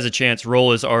 Before he has a chance,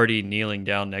 Roll is already kneeling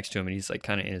down next to him, and he's like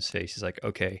kind of in his face. He's like,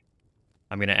 "Okay,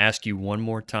 I'm gonna ask you one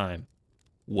more time.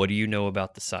 What do you know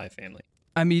about the Psy family?"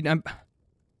 I mean,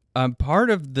 I'm part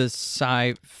of the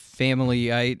Psy family.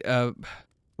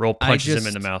 Roll punches him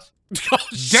in the mouth.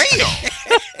 Damn.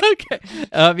 Okay.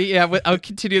 Yeah. I'll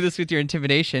continue this with your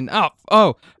intimidation. No.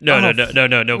 With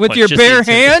punch, your just bare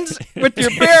the hands? With your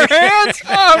bare hands?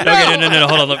 Oh, no. Okay, no.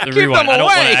 Hold on. Let me Keep rewind. him I don't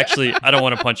want away. to actually. I don't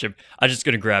want to punch him. I'm just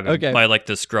gonna grab him Okay. by like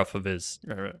the scruff of his.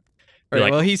 Be All right,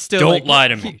 like, well, he's still don't like, lie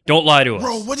to me. Don't lie to us.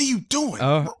 Bro, what are you doing?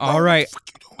 Oh, Bro, all right. What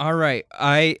the fuck you doing? All right.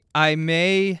 I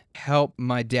may help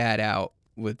my dad out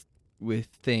with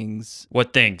things.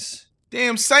 What things?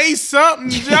 Damn, say something,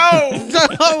 Joe.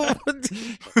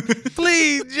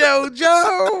 Please, Joe.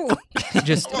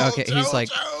 Just Come on, okay. Joe, He's like,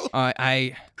 Joe.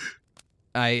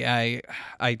 I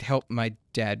help my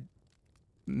dad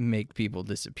make people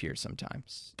disappear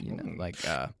sometimes. You know, like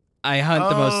I hunt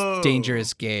the Oh. most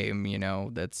dangerous game. You know,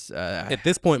 that's At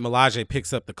this point, Melage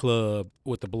picks up the club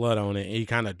with the blood on it, and he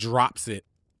kind of drops it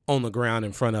on the ground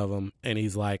in front of him, and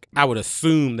he's like, I would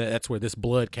assume that that's where this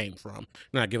blood came from.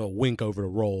 And I give a wink over to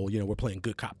Roll. You know, we're playing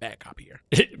good cop, bad cop here.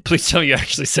 Please tell me you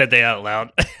actually said that out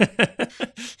loud.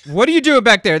 What are you doing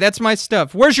back there? That's my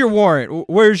stuff. Where's your warrant?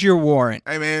 Where's your warrant?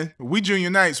 Hey, man, we junior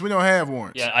knights. We don't have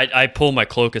warrants. Yeah, I pull my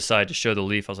cloak aside to show the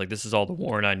leaf. I was like, this is all the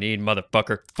warrant I need,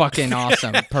 motherfucker. Fucking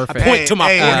awesome. Perfect. point to my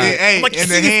hey, I'm like, and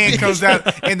 "You the see hand this comes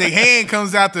out, and the hand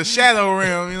comes out the shadow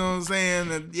realm. You know what I'm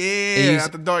saying? And He's-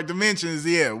 out the dark dimensions.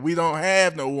 Yeah, we don't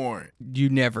have no warrant. You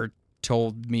never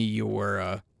told me you were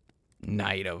a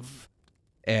knight of.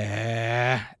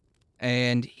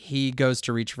 And he goes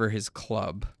to reach for his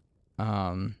club.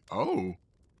 Oh,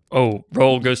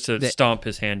 Roll goes to The- stomp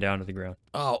his hand down to the ground.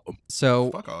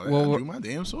 So fuck all that. we'll I do my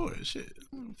damn sword. Shit.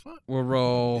 Fuck. we'll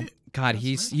roll. Yeah, God,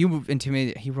 that's you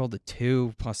intimidated. He rolled a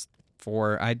 2 plus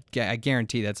 4. I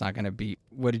guarantee that's not gonna be.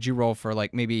 What did you roll for?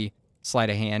 Like maybe sleight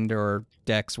of hand or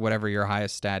dex, whatever your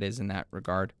highest stat is in that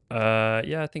regard.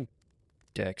 Yeah, I think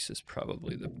Dex is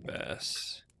probably the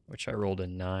best, which I rolled a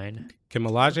 9. Can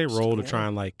Melage roll to try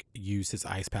and like use his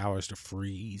ice powers to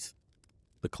freeze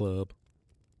the club?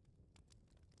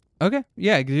 Okay,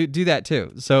 yeah, do that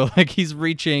too. So like he's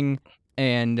reaching,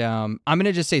 and I'm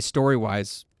gonna just say story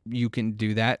wise, you can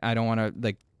do that. I don't want to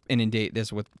like inundate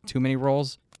this with too many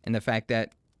rolls, and the fact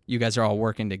that you guys are all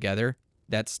working together,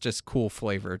 that's just cool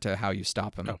flavor to how you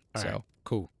stop him. Oh, all So right,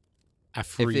 cool. I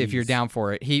freeze. If you're down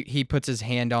for it. He puts his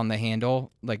hand on the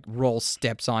handle, like Roll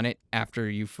steps on it after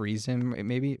you freeze him,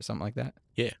 maybe something like that.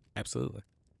 Yeah, absolutely.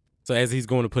 So as he's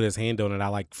going to put his hand on it, I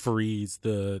like freeze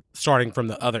starting from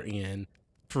the other end,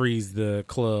 freeze the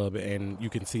club, and you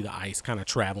can see the ice kind of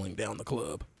traveling down the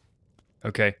club.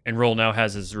 Okay, and Roll now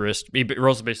has his wrist.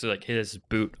 Roll's basically like hit his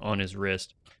boot on his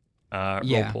wrist. Roll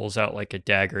pulls out like a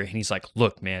dagger, and he's like,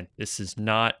 "Look, man, this is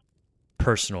not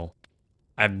personal.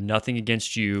 I have nothing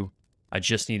against you. I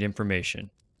just need information.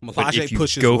 But if you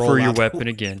pushes go Roll for your out weapon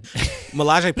again."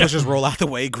 Melage pushes Roll out the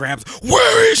way, grabs,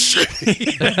 "Where is she?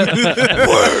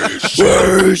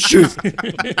 Where is she?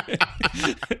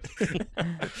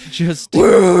 Just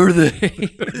Where are they?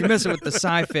 you're messing with the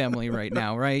Psy family right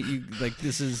now, right? You like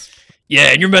this is Yeah,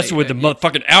 and you're messing with the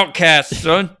motherfucking outcast,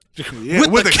 son. Yeah,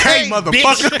 with the K,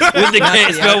 motherfucker. With the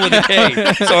K, spelled with a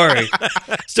K. Sorry.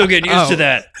 Still getting used to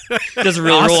that. Doesn't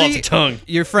really roll off the Aussie? tongue.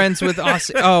 You're friends with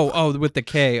Aussie. Oh, with the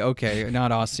K. Okay,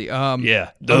 not Aussie.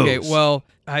 Yeah, Okay, those. well,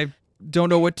 I don't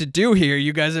know what to do here.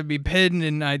 You guys have me pinned,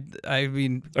 and I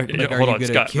mean, Okay, like, are hold you on,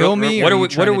 gonna Scott. kill me? What Are are you we?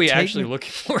 trying What are to we take actually me?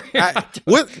 looking for here?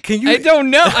 What can you? I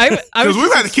don't know. I Because we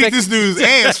was about to kick this dude's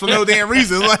ass for no damn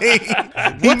reason. Like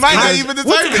he might not even deserve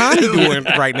What's it. Connie doing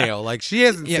right now? Like she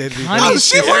hasn't Yeah, said anything. Connie- Oh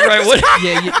shit! Right, right, what?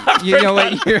 Yeah, you know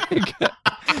what?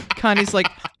 Connie's like,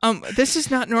 this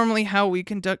is not normally how we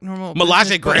conduct normal. Melage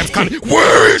business, grabs but- Connie.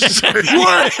 Where is she?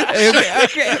 Where?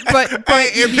 Okay, but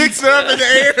It picks it up in the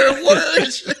air. Where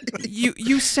is she?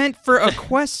 you sent for a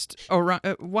quest.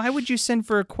 Why would you send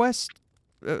for a quest?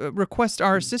 Request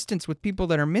our assistance with people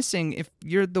that are missing if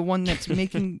you're the one that's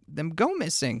making them go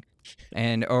missing.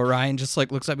 And Orion just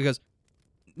like looks up and goes,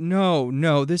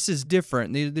 no, this is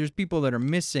different. There's people that are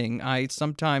missing. I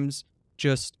sometimes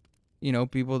just,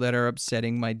 people that are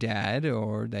upsetting my dad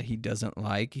or that he doesn't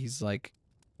like. He's like,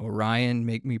 Orion,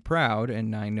 make me proud.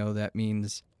 And I know that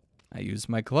means I use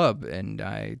my club and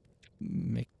I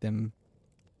make them,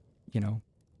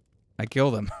 I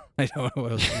kill them. I don't know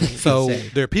what else to So say.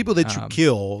 there are people that you Um,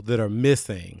 kill that are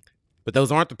missing, but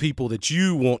those aren't the people that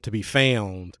you want to be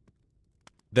found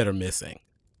that are missing.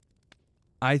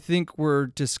 I think we're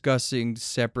discussing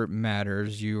separate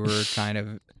matters. You were kind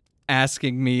of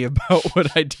asking me about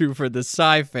what I do for the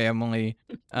Psy family,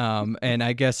 and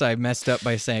I guess I messed up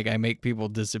by saying I make people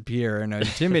disappear in an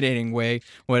intimidating way.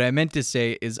 What I meant to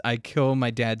say is I kill my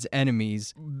dad's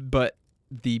enemies, but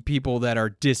the people that are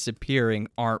disappearing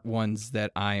aren't ones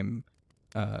that I'm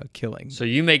killing. So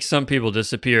you make some people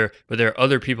disappear, but there are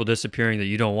other people disappearing that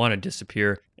you don't want to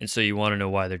disappear, and so you want to know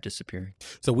why they're disappearing.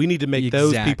 So we need to make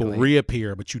those people Exactly.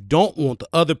 reappear, but you don't want the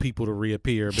other people to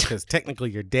reappear because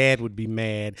technically your dad would be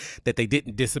mad that they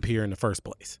didn't disappear in the first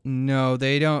place. No,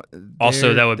 they don't.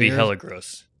 Also, that would be they're- hella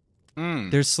gross.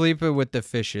 They're sleeping with the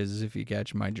fishes, if you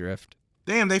catch my drift.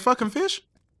 Damn, they fucking fish.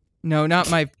 No, not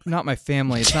my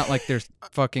family. It's not like they're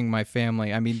fucking my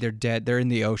family. I mean, they're dead. They're in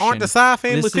the ocean. Aren't the Psy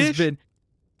family This has fish? been-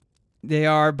 They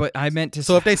are, but I meant to.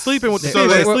 So if they sleeping with the they-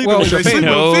 fish, they well, sleeping well, with If your they sleep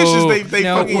family. with No. fishes, they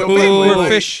No, fucking your we're family. we're Like,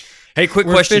 fish. Hey, quick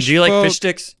We're question. fish Do you like folk. fish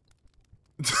sticks?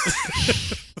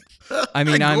 I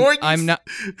mean, Gorgeous.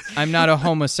 I'm not a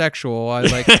homosexual. I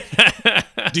like.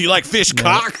 Do you like fish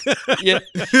cock? Yeah.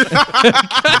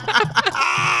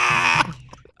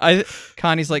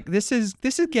 Connie's like, this is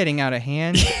getting out of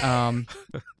hand.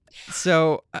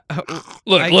 So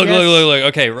Look. I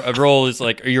Okay, guess- Roll is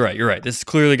like, you're right. This has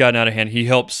clearly gotten out of hand. He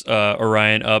helps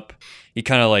Orion up. He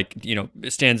kind of like,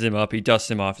 stands him up. He dusts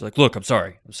him off. He's like, look, I'm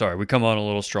sorry. We come on a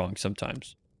little strong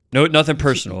sometimes. No, nothing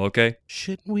personal, okay?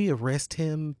 Shouldn't we arrest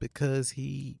him because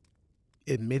he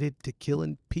admitted to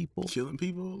killing people? killing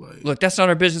people. Like, Look, that's not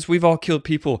our business. We've all killed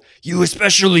people. You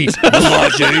especially,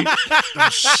 Melage. oh,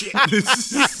 shit.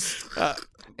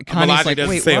 Connie's Melage like, doesn't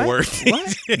wait, say a what? word.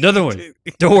 What? Another one.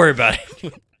 Don't worry about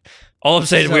it. All I'm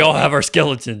saying is we all have our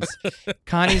skeletons.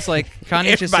 Connie just Everybody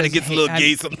says, gets a "Hey, little I-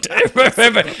 gay sometimes.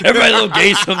 Everybody a little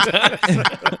gay sometimes.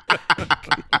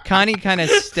 Connie kind of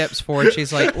steps forward.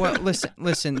 She's like, "Well,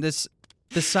 listen.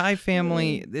 The Psy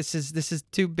family. This is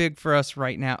too big for us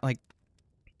right now. Like,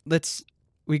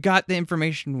 we got the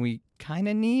information we kind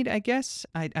of need. I guess.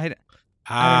 I don't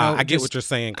know, I get just- what you're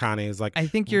saying, Connie. Is like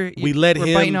think we're we're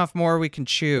biting off more we can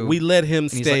chew. we let him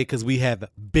he's stay like- because we have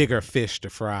bigger fish to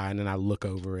fry. And then I look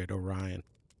over at Orion,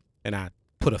 and I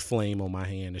put a flame on my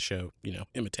hand to show,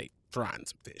 imitate frying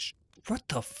some fish. What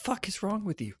the fuck is wrong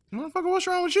with you? Motherfucker, what's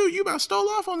wrong with you? You about stole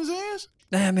off on his ass?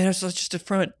 Nah, man, that's just a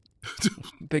front.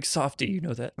 Big softy, you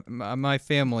know that. My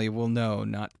family will know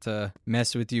not to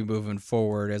mess with you moving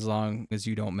forward as long as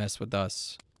you don't mess with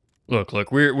us. Look,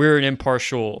 we're an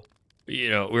impartial,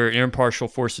 we're an impartial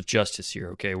force of justice here,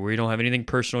 okay? We don't have anything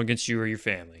personal against you or your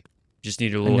family. Just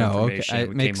needed a little No, okay, information. it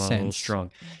We makes came on a little sense.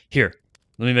 strong. Here,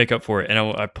 let me make up for it. And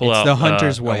I pull It's out the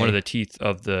hunter's one way. of the teeth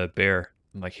of the bear.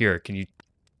 I'm like, here, can you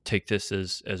take this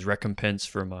as recompense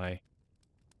for my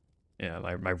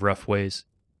rough ways?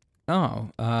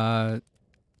 Oh,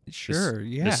 sure,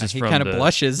 yeah. this is He from kind of the-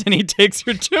 blushes and he takes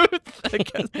your tooth. I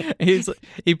guess.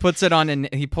 He puts it on and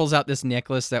he pulls out this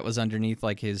necklace that was underneath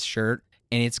like his shirt,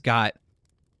 and it's got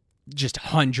just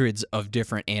hundreds of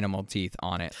different animal teeth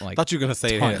on it. I Like, thought you were gonna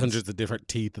say it had tons. hundreds of different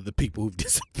teeth of the people who've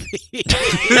disappeared.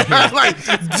 Like,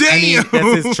 damn.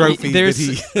 That's his trophy. There's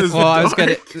that he- well, I was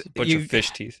gonna Bunch of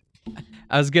fish teeth.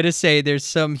 I was gonna say there's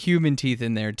some human teeth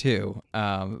in there too,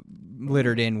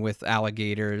 littered in with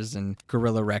alligators and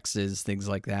gorilla rexes, things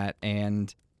like that.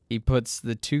 And he puts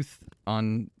the tooth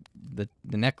on the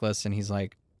necklace, and he's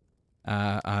like,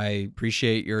 "I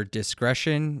appreciate your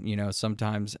discretion. You know,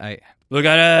 sometimes Look,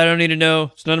 I don't need to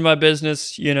know. It's none of my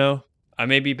business. I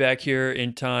may be back here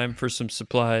in time for some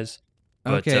supplies.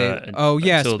 But, okay. Oh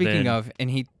yeah. until Speaking then- of, and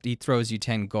he throws you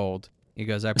 10 gold. He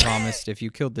goes, I promised if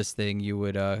you killed this thing, you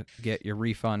would get your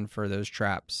refund for those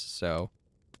traps. So.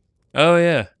 Oh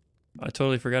yeah, I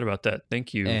totally forgot about that.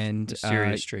 Thank you, And,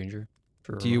 mysterious stranger.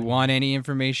 For Do you reminding me. want any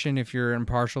information if you're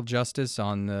impartial justice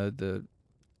on the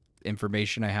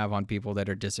information I have on people that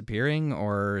are disappearing,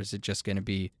 or is it just going to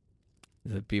be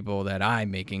the people that I'm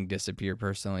making disappear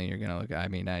personally? You're going to look. I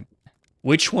mean,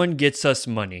 Which one gets us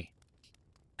money?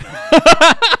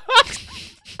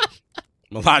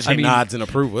 Melage mean- nods in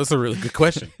approval. That's a really good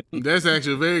question. That's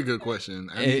actually a very good question.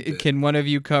 I need that. Can one of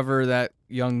you cover that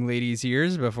young lady's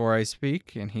ears before I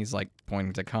speak? And he's like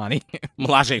pointing to Connie.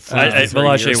 Melage freezes her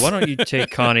Melage, ears. why don't you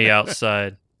take Connie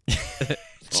outside?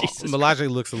 Melage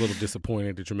looks a little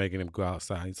disappointed that you're making him go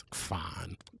outside. He's like,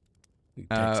 fine. He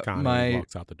takes Connie and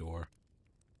walks out the door.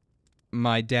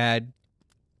 My dad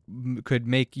could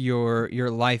make your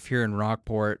life here in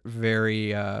Rockport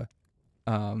very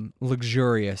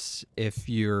luxurious if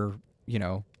you're,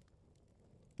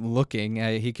 looking.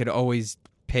 He could always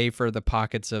pay for the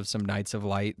pockets of some Knights of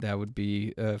Light. That would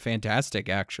be fantastic,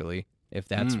 actually, if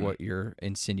that's what you're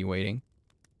insinuating.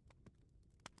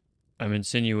 I'm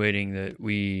insinuating that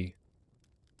we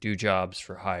do jobs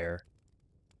for hire.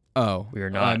 Oh, We are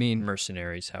not I mean,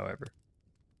 mercenaries, however.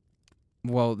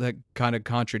 well, that kind of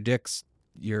contradicts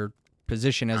your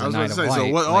position as I a was about Knight to of say, Light.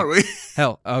 so what Like, are we?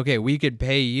 Hell, okay, we could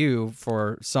pay you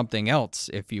for something else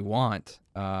if you want.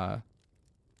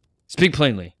 Speak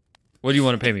plainly. What do you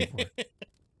want to pay me for?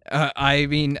 I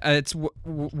mean,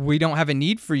 we don't have a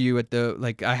need for you at the,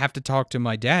 like, I have to talk to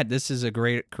my dad. This is a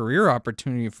great career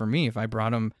opportunity for me. If I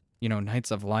brought him, Knights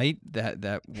of Light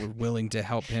that were willing to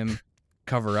help him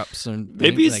cover up some.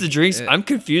 Maybe it's like, the drinks. I'm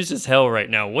confused as hell right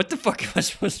now. What the fuck am I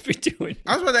supposed to be doing?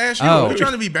 I was about to ask you, Oh. are we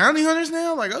trying to be bounty hunters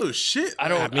now? Like, oh shit. I I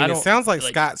don't. mean, it sounds like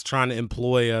Scott's trying to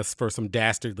employ us for some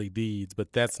dastardly deeds,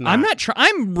 but that's not. I'm not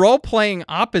I'm role playing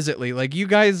oppositely. Like, you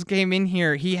guys came in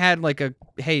here. He had like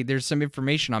hey, there's some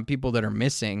information on people that are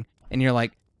missing, and you're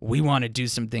like, we want to do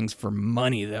some things for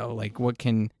money though. Like, what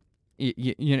can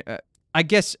I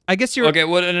guess you're Okay.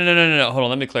 Well, no. Hold on.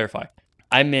 Let me clarify.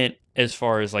 I meant as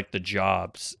far as like the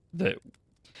jobs that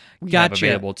we have Gotcha.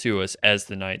 available to us as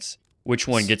the knights. Which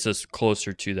one gets us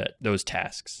closer to those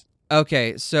tasks?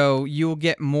 Okay, so you'll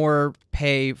get more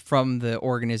pay from the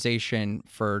organization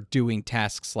for doing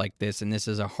tasks like this, and this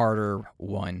is a harder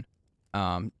one.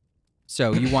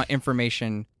 So you want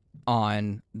information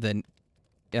on the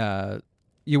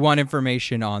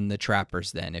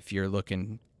trappers then, if you're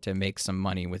looking to make some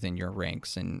money within your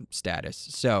ranks and status.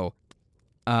 So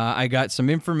I got some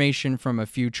information from a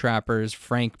few trappers,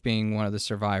 Frank being one of the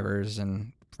survivors,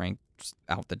 and Frank's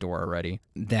out the door already,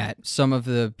 that some of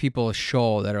the people of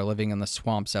Shoal that are living in the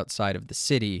swamps outside of the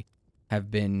city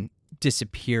have been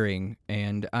disappearing.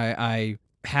 And I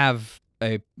have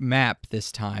a map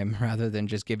this time rather than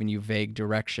just giving you vague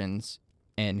directions.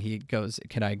 And he goes,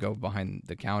 can I go behind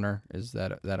the counter? Is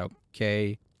that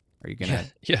okay? Are you going to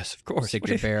Yes, of course. stick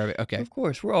your bear? Okay. Of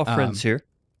course, we're all friends here.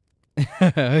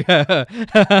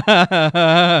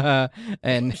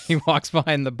 And he walks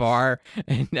behind the bar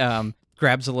and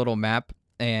grabs a little map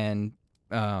and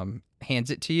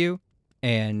hands it to you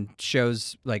and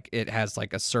shows, like, it has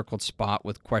like a circled spot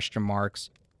with question marks.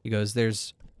 He goes,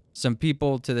 there's some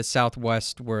people to the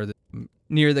southwest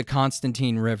near the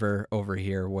Constantine River over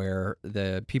here where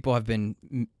the people have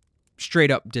been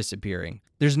straight up disappearing.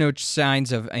 There's no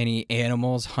signs of any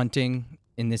animals hunting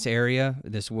in this area.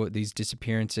 These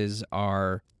disappearances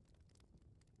are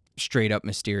straight up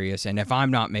mysterious, and if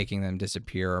I'm not making them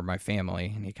disappear, or my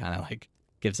family, and he kind of like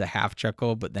gives a half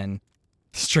chuckle, but then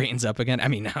straightens up again. I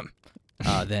mean,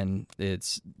 then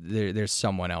there's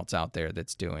someone else out there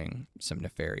that's doing some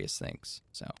nefarious things.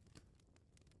 So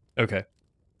Okay.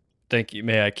 Thank you.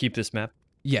 May I keep this map?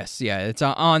 yes, yeah, it's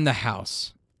on the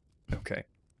house. Okay.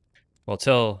 Well,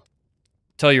 tell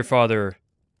your father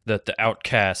that the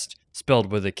outcast,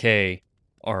 spelled with a K,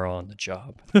 are on the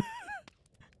job.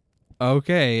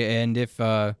 Okay, and if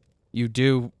you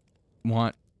do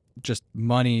want just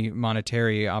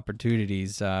monetary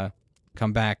opportunities,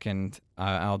 come back and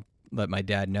I'll let my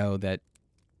dad know that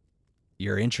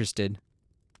you're interested.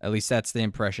 At least that's the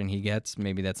impression he gets.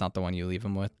 Maybe that's not the one you leave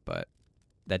him with, but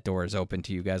that door is open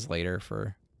to you guys later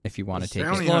for if you want to take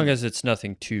As it. long as it's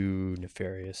nothing too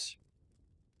nefarious.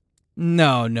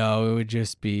 No, it would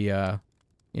just be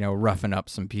roughing up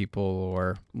some people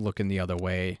or looking the other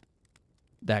way,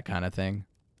 that kind of thing.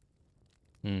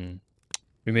 We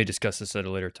may discuss this at a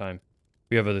later time.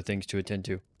 We have other things to attend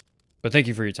to. But thank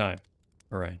you for your time.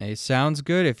 All right. Hey, sounds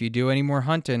good. If you do any more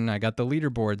hunting, I got the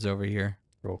leaderboards over here.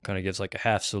 Roll kind of gives like a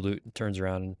half salute and turns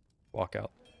around and walk out.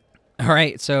 All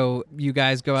right, so you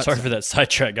guys go out. Sorry for that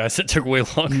sidetrack, guys. It took way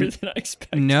longer than I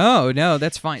expected. No,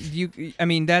 that's fine.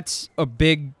 That's a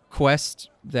big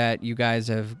quest that you guys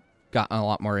have gotten a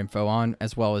lot more info on,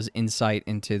 as well as insight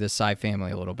into the Psy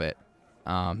family a little bit.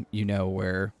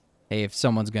 Where, hey, if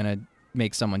someone's gonna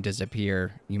make someone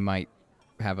disappear, you might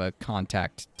have a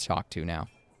contact to talk to now.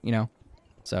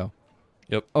 So.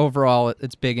 Yep. Overall,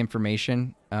 it's big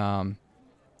information.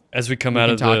 As we come out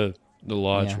of the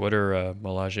lodge, what are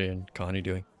Malage and Connie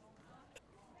doing?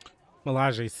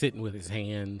 Malage's sitting with his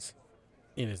hands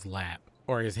in his lap,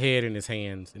 or his head in his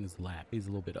hands in his lap. He's a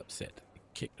little bit upset that we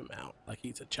kicked him out like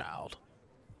he's a child.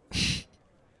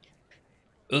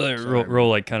 Roll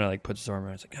like kind of like puts his arm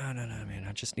around. It's like, no, man.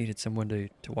 I just needed someone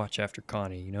to watch after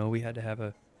Connie. We had to have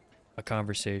a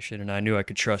conversation, and I knew I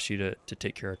could trust you to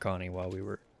take care of Connie while we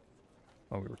were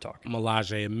talking.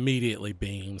 Malage immediately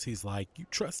beams. He's like, "You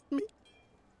trust me?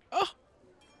 Oh,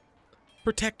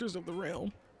 protectors of the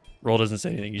realm." Roll doesn't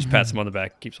say anything. He just pats him on the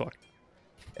back and keeps walking.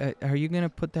 Are you gonna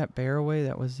put that bear away?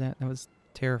 That was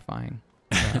terrifying.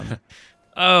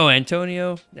 Oh,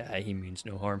 Antonio? Nah, he means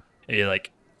no harm. And he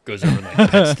like goes over and like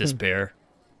pets this bear.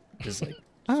 Just like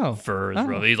fur is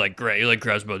rubbed. He's like great. He like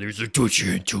grabs both. He's like, "Touch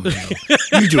you, Antonio."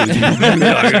 You do it.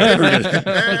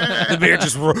 The bear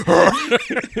just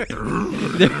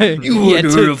You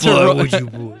wouldn't hurt a fly, would you,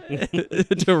 boy?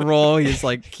 To roll, he's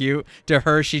like cute. To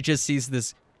her, she just sees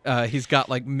this. He's got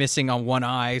like missing on one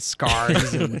eye,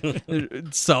 scars,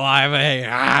 and saliva. Hey,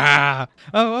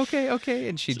 oh, okay.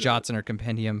 And she jots in her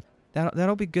compendium.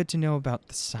 That'll be good to know about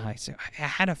the size. I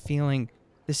had a feeling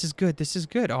this is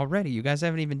good already. You guys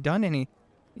haven't even done any,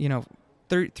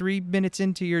 3 minutes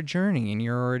into your journey, and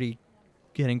you're already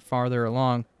getting farther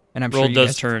along. And I'm Roll sure you does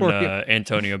guys turn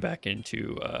Antonio back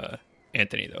into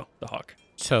Anthony, though, the hawk.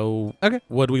 So,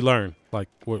 what do we learn? Like,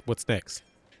 what's next?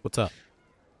 What's up?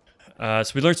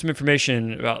 So we learned some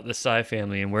information about the Psy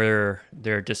family and where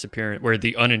they're disappearing, where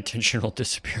the unintentional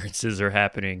disappearances are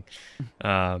happening.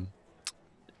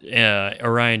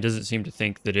 Orion doesn't seem to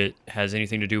think that it has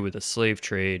anything to do with the slave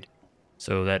trade,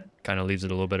 so that kind of leaves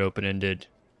it a little bit open-ended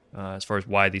as far as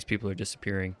why these people are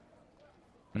disappearing.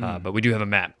 But we do have a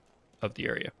map of the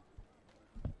area.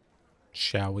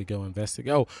 Shall we go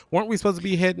investigate? Oh, weren't we supposed to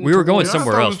be heading? We were going I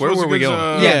somewhere thought else. we Where supposed were we to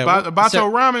get, going?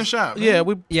 Bato Ramen Shop. Man. Yeah,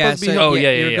 we supposed to be. Oh,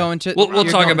 yeah. You're going to. We'll you're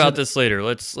talk going about to this later.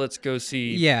 Let's go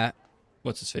see. Yeah.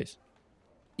 What's his face?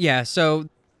 Yeah. So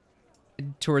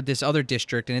toward this other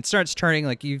district, and it starts turning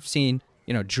like you've seen,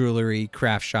 jewelry,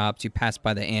 craft shops. You pass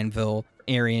by the anvil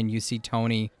area, and you see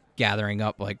Tony gathering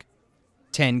up like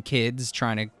 10 kids,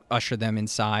 trying to usher them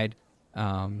inside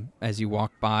as you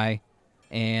walk by,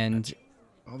 and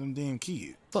All them damn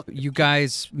kids. you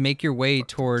guys make your way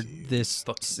toward this.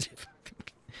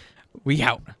 We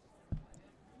out.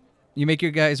 You make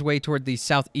your guys' way toward the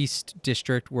southeast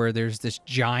district where there's this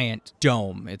giant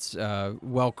dome. It's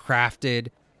well crafted.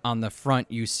 On the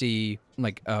front, you see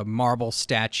like a marble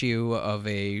statue of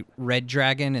a red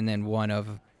dragon and then one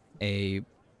of a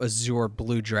azure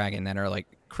blue dragon that are like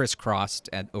crisscrossed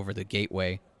over the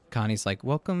gateway. Connie's like,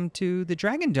 "Welcome to the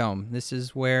Dragon Dome. This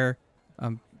is where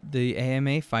the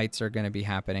AMA fights are going to be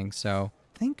happening." So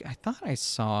I thought I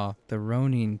saw the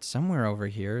Ronin somewhere over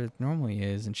here. It normally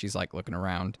is. And she's like looking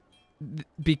around.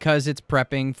 Because it's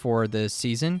prepping for the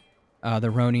season, the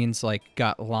Ronin's like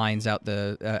got lines out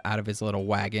out of his little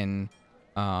wagon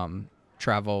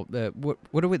travel.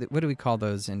 What do we call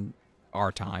those in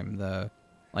our time? The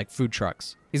like food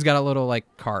trucks. He's got a little like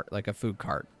cart, like a food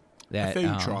cart. That A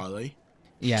food trolley.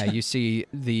 Yeah, you see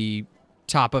the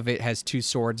top of it has 2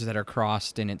 swords that are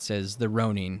crossed, and it says the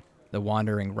Ronin, the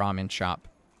Wandering Ramen Shop.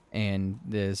 and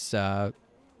this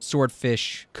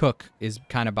swordfish cook is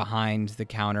kind of behind the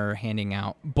counter handing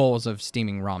out bowls of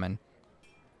steaming ramen.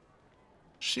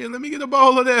 Shit, let me get a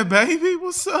bowl of that, baby.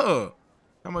 What's up?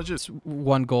 How much is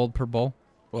 1 gold per bowl.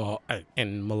 Well,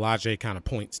 and Melage kind of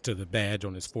points to the badge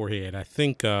on his forehead. I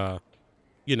think,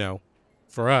 you know,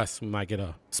 for us, we might get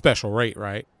a special rate,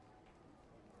 right?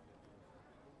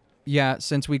 Yeah,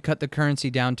 since we cut the currency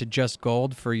down to just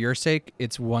gold for your sake,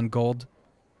 it's 1 gold.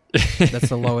 That's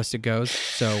the lowest it goes.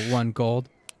 So 1 gold.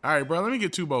 All right, bro. Let me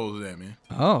get 2 bowls of that, man.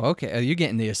 Oh, okay. You're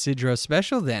getting the Isidro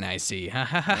special then, I see.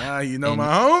 You know my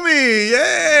homie.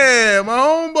 Yeah, my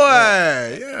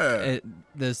homeboy. Yeah.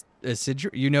 This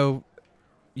Isidro,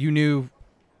 you knew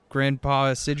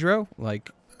Grandpa Isidro?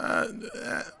 Like,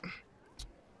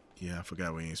 Yeah, I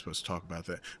forgot we ain't supposed to talk about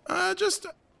that.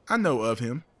 I know of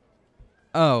him.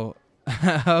 oh,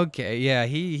 okay. Yeah,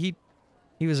 he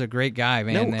was a great guy,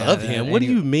 man. No, of him. What do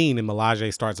you mean? And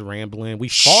Melage starts rambling. We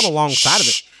fought alongside of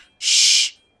it.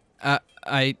 Shh.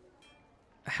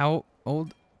 How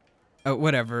old?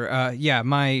 Whatever. Yeah,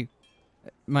 my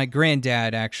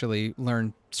granddad actually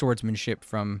learned swordsmanship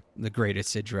from the great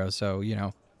Isidro, so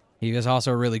he was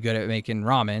also really good at making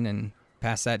ramen and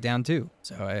passed that down too.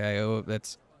 So I owe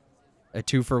that's a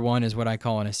 2-for-1 is what I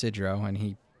call an Isidro, and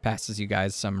he passes you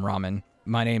guys some ramen.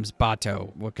 My name's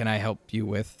Bato. What can I help you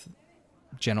with,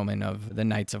 gentlemen of the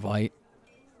Knights of Light?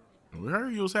 We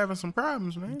heard you was having some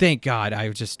problems, man. Thank God. I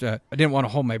just I didn't want to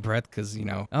hold my breath because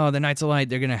the Knights of Light,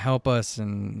 they're gonna help us,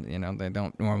 and they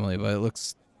don't normally, but it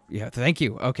looks thank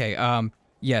you. Okay.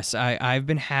 Yes, I've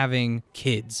been having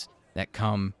kids that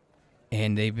come,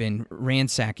 and they've been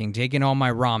ransacking, taking all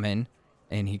my ramen,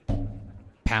 and he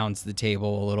pounds the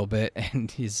table a little bit,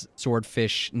 and his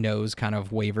swordfish nose kind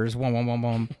of wavers, wom, wom, wom,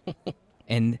 wom.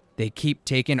 And they keep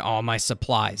taking all my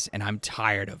supplies, and I'm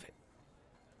tired of it.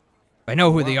 I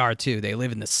know who they are too. They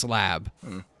live in the slab.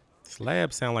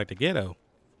 Slab sound like the ghetto.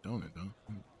 Don't it, though?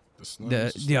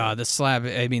 The slab.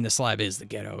 I mean, the slab is the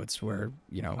ghetto. It's where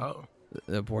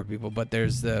the poor people. But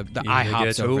there's the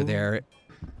IHOPs over there.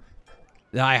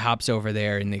 The IHOPs over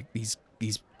there, and these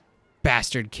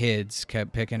bastard kids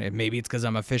kept picking it. Maybe it's because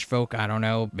I'm a fish folk. I don't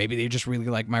know. Maybe they just really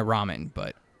like my ramen.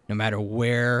 But no matter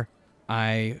where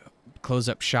I close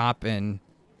up shop and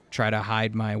try to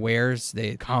hide my wares,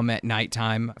 they come at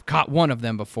nighttime. I've caught one of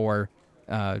them before,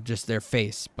 just their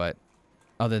face. But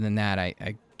other than that,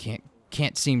 I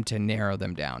can't seem to narrow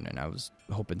them down. And I was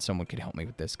hoping someone could help me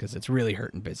with this because it's really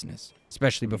hurting business,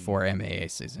 especially before MAA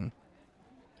season.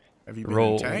 Have you been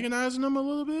antagonizing them a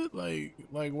little bit?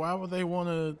 Like why would they want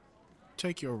to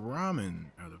take your ramen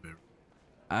out of it?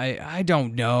 I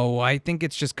don't know. I think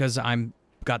it's just because I'm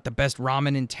got the best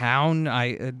ramen in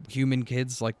town. Human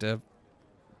kids like to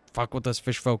fuck with us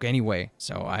fish folk anyway.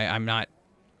 So I'm not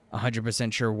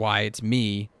 100% sure why it's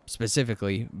me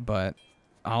specifically, but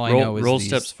all I know is Roll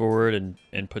steps forward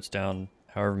and puts down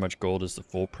however much gold is the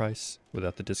full price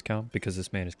without the discount, because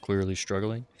this man is clearly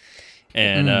struggling.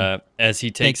 And as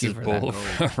he takes his bowl of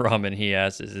ramen, he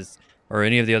asks, are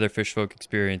any of the other fish folk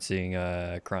experiencing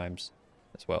crimes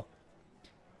as well?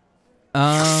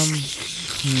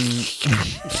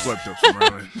 Swept up some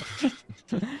ramen.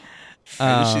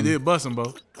 She did bust them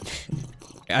both.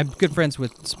 I'm good friends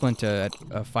with Splinter at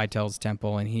Fytel's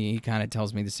temple, and he kind of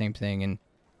tells me the same thing. And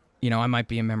I might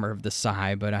be a member of the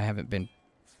Psi, but I haven't been.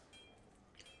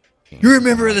 You're a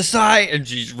member of the Psi, and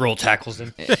she roll tackles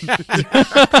him.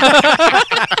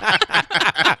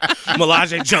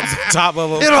 Melage jumps on top of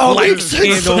him. It all lights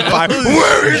his hand on fire.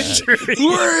 Where is she?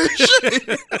 Where is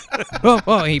she?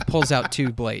 Oh, he pulls out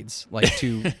 2 blades, like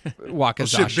 2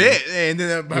 wakizashi. Shit, bet. And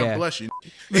then I'm blushing.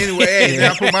 Anyway,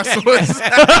 I put my sword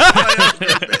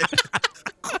aside.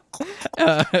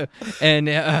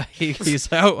 He's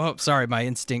sorry, my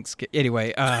instincts.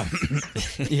 Anyway,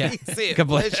 yeah, God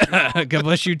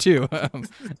bless you too.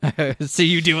 See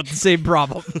you deal with the same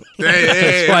problem.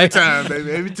 Hey, every time,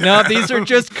 baby, every time. No, these are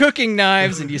just cooking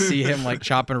knives, and you see him like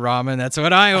chopping ramen. That's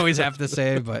what I always have to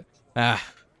say. But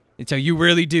so you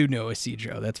really do know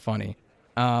Isidro. That's funny.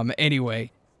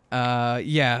 Anyway,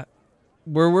 yeah.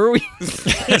 Where were we?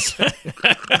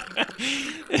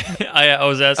 I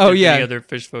was asking if any other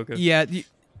fish folk. Yeah,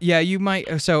 you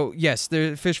might. So yes,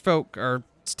 the fish folk are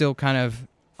still kind of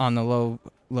on the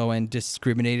low end,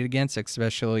 discriminated against,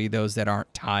 especially those that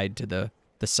aren't tied to the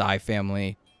Psi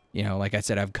family. Like I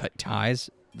said, I've cut ties.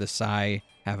 The Psi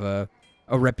have a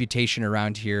reputation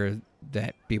around here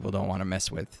that people don't want to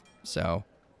mess with. So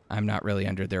I'm not really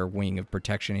under their wing of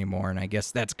protection anymore, and I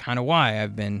guess that's kind of why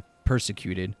I've been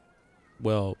persecuted.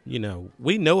 Well,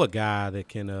 we know a guy that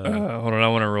can. Hold on, I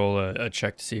want to roll a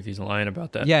check to see if he's lying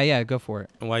about that. Yeah, go for it.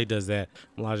 And while he does that,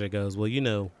 Elijah goes,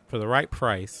 well, for the right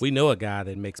price, we know a guy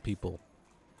that makes people.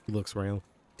 He looks around,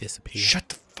 disappear. Shut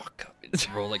the fuck up.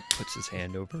 Roll puts his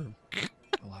hand over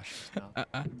Elijah's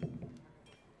mouth.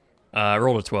 I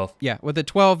rolled a 12. Yeah, with the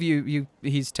 12,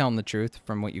 he's telling the truth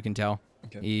from what you can tell.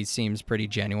 Okay. He seems pretty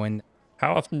genuine.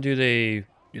 How often do they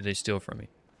steal from me?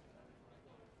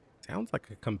 Sounds like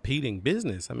a competing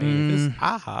business. I mean, if it's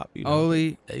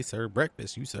IHOP, they serve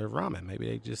breakfast, you serve ramen. Maybe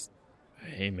they just.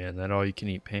 Hey man, that all you can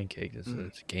eat pancake is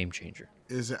a game changer.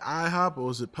 Is it IHOP or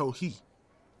is it Po-He?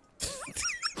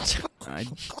 I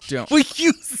don't. Will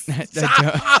you No,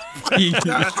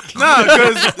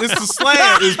 because it's the slang.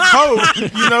 It's Po-He.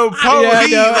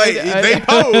 They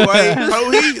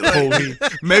Po-He.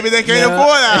 Maybe they can't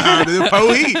afford IHOP. They're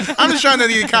Po-He. I'm just trying to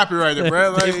get copyrighted,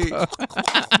 bro.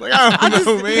 I don't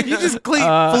know, man. You just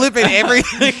flipping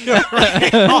everything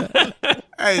around.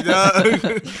 Hey,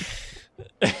 dog.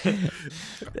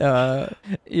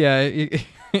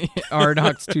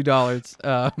 Arnox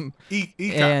 $2.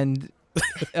 EKoc. And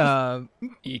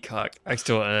EKoc. I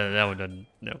still that one doesn't.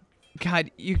 No.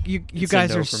 God, you It's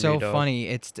guys a no are for so me, dog.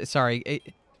 funny.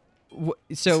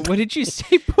 So what did you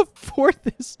say before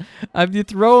this? You're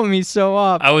throwing me so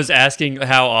off. I was asking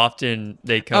how often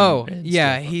they come. Oh, and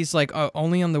yeah. steal from- He's like,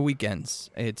 only on the weekends.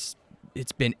 It's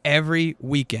been every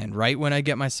weekend. Right when I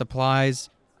get my supplies,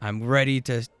 I'm ready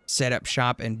to set up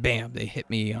shop, and bam, they hit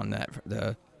me on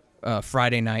the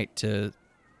Friday night to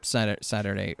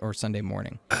Saturday or Sunday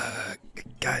morning.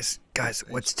 Guys,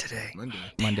 what's today?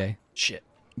 Monday. Shit.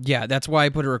 Yeah, that's why I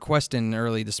put a request in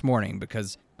early this morning,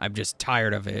 because I'm just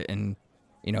tired of it. And,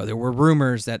 there were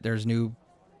rumors that there's new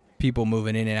people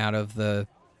moving in and out of the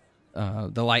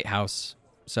lighthouse.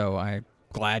 So I'm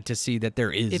glad to see that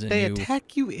there is If a they new...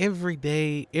 attack you every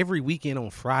day, every weekend on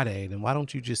Friday, then why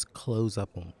don't you just close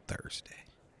up on Thursday?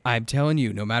 I'm telling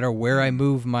you, no matter where I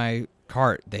move my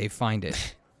cart, they find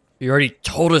it. You already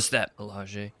told us that,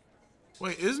 Elijah.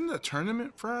 Wait, isn't the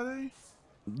tournament Friday?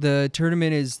 The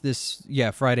tournament is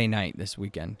Friday night this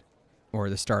weekend, or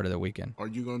the start of the weekend. Are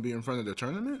you going to be in front of the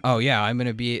tournament? Oh yeah, I'm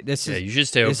gonna be. You should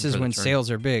stay open. This is when sales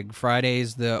are big.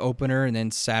 Friday's the opener, and then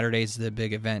Saturday's the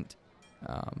big event.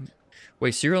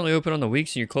 Wait, so you're only open on the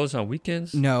weeks and you're closed on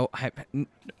weekends? No, kind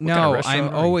of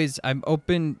restaurant are you? I'm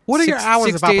open. What are your hours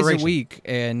six of days operation? a week,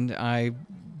 and I'm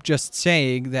just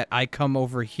saying that I come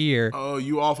over here. Oh,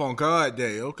 you off on God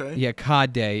Day. Okay. Yeah,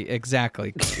 COD Day,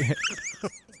 exactly.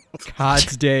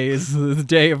 COD's Day is the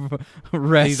day of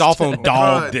rest. He's off on God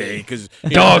Dog Day. Day because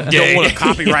Dog Day. don't want to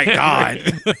copyright God.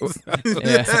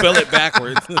 Yeah. Spell it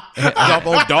backwards. He's off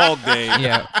on Dog Day.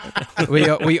 Yeah,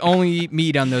 we only eat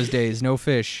meat on those days, no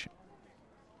fish.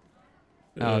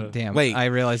 Oh damn! Wait. I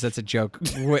realize that's a joke.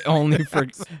 Only for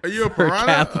Are you a for piranha?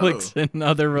 Catholics and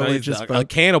other No, he's religious a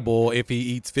folks. cannibal if he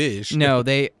eats fish. No,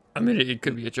 they I mean, it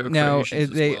could be a joke No, for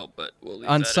Asians they- as well, but we'll leave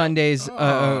on that out. Sundays or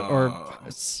Oh.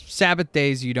 Sabbath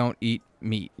days you don't eat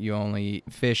meat. You only eat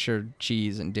fish or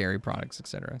cheese and dairy products,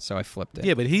 etc. So I flipped it.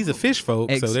 Yeah, but he's a fish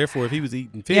folk, so therefore, if he was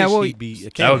eating fish, Yeah, well, he'd be a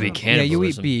That cannibal. would be Yeah, you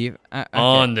eat cannibalism. beef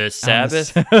On the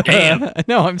Sabbath? Damn.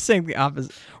 No, I'm saying the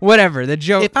opposite. Whatever. The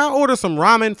joke. If I order some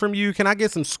ramen from you, can I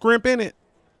get some scrimp in it?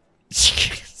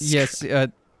 Yes,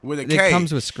 With a it K.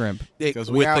 comes with scrimp. 'Cause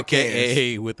we With the outcasts.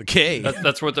 K. With the K.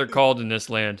 That's what they're called in this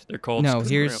land. They're called. No, scrimp,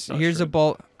 here's not a shrimp.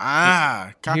 bowl.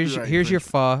 Copyright. Here's your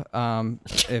pho.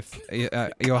 If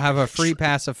you'll have a free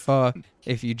pass of pho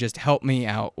if you just help me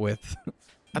out with.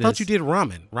 I thought you this. did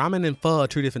ramen. Ramen and pho are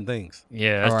two different things.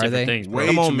 Yeah, that's Oh, are different they? things, bro. Way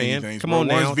Come on, too many man. things, Come bro. on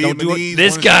now. One's Don't do it. Vietnamese,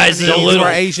 This one's guy's a Chinese. little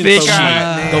Our Asian fishy. folks.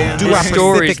 God, Don't do His our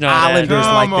story's Pacific not Islanders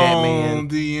adding like Come that, on, man.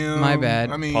 DM. My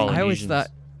bad. I mean, Polynesians. I always thought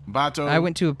Bato. I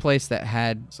went to a place that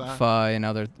had Sorry. pho and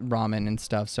other ramen and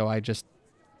stuff, so I just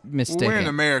Well, mistaken. we're in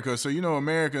America, so Yeah.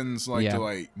 Americans like to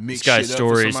This mix guy's shit up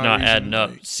for story's some not odd reason, adding up.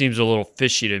 like, Seems a little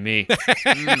fishy to me.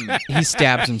 He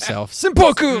stabs himself.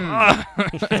 Simpoku.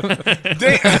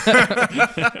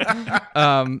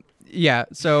 Yeah.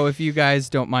 So if you guys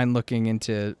don't mind looking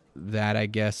into that, I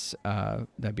guess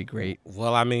that'd be great.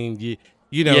 Well, I mean,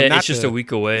 you know, Yeah, not it's just to- a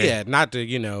week away. Yeah, not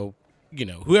to,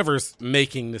 whoever's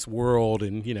making this world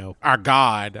and, our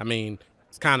God, I mean,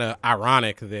 it's kind of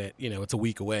ironic that, it's a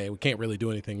week away. We can't really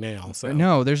do anything now. So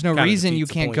No, there's no kinda reason you defeats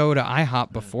the can't point. go to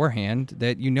IHOP beforehand.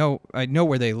 That I know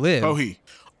where they live. Po-He.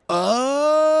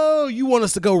 Oh, you want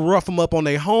us to go rough them up on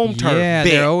their home turf? Yeah,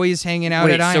 Bet. they're always hanging out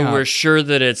Wait, at so IHOP. we're sure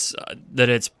that it's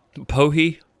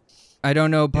Pohi? I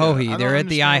don't know Pohi. I They're don't at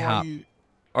the understand why IHOP.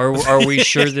 you- Are we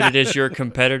sure that it is your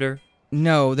competitor?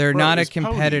 No, they're Bro, not a it's Pohi,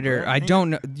 competitor. bro. I don't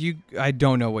know I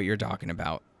don't know what you're talking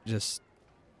about. Just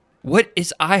What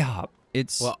is IHOP?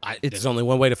 It's Well, it's there's only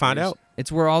one way to find There's- out.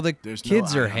 it's where all the There's no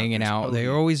kids are IHOP, hanging there's out. They're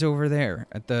Pohe. always over there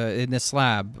in the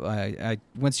slab. I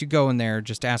once you go in there,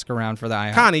 just ask around for the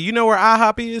IHOP. Connie, you know where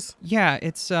IHOP is? Yeah,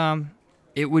 it's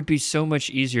It would be so much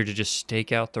easier to just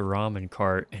stake out the ramen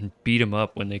cart and beat them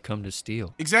up when they come to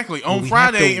steal. Exactly. Well, On we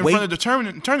have to Friday, in wait- front of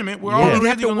the tournament, we're Yeah. already We'd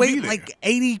have to going to be wait there. like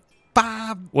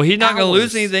 85. Well, he's not going to lose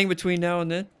hours. anything between now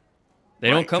and then. They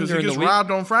don't come during he the gets week.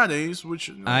 robbed on Fridays, which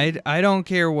I don't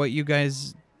care what you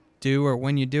guys do or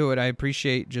when you do it. I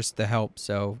appreciate just the help.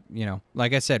 So,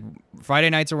 like I said, Friday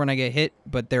nights are when I get hit,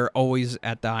 but they're always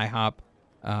at the IHOP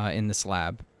in the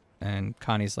slab. And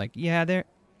Connie's like, yeah,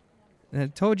 I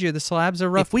told you the slab's a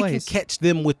rough If we place. can catch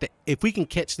them with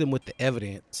the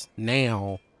evidence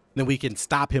now, then we can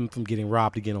stop him from getting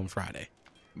robbed again on Friday.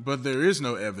 But there is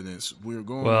no evidence. We're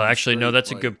going. Well, on actually, no, straight,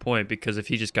 that's a like- good point, because if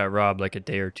he just got robbed like a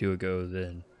day or two ago,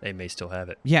 then they may still have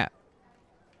it. Yeah.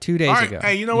 2 days All right, ago.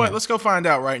 hey, you know what? Yeah. Let's go find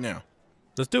out right now.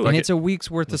 Let's do And it. it's a week's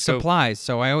worth of Let's go. supplies,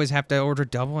 so I always have to order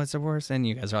double. It's the worst. And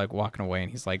you guys are like walking away, and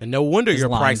he's like, And no wonder his your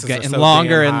line's prices are getting so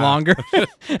longer damn and high. longer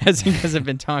as you guys have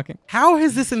been talking. How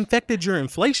has this infected your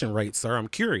inflation rate, sir? I'm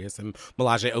curious. And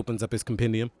Melage opens up his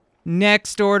compendium.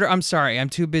 Next order. I'm sorry, I'm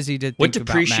too busy to think What about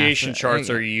depreciation math. charts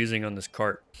are you using on this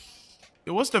cart?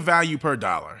 What's the value per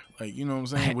dollar? Like, you know what I'm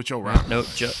saying? With your round. No,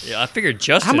 I figured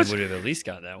Justin much- would have at least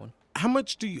got that one. How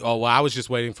much do you? Oh, well, I was just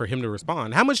waiting for him to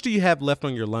respond. How much do you have left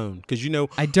on your loan? Because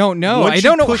I don't know. Once I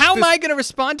don't you know. push How am this- I going to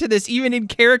respond to this even in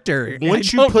character? once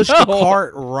I you don't push know. the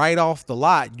cart right off the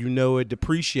lot, it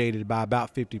depreciated by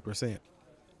about 50%.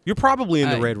 You're probably in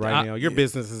the red right now. Your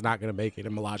business is not going to make it.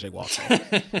 And Melage walks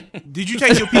in. Did you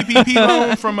take your PPP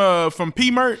loan from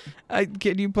PMERT?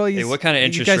 Can you please? Hey, what kind of you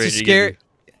interest guys rate are did he scared.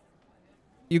 give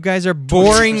You guys are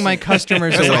boring my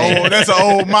customers That's away. that's an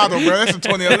old model, bro. That's a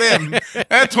 2011.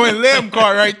 That's 2011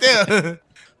 car right there.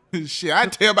 Shit, I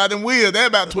tell about them wheels. They're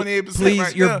about 28%. Please,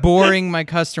 right you're there. boring my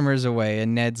customers away.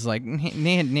 And Ned's like,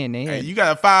 Ned. Hey, you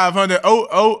got a 500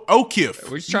 O'Kiff.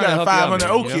 We're just You trying to got a help you out, 500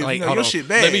 man. O'Kiff. You know, Like, You know, hold your on. shit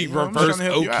bad. Let me You know, I'm just reverse trying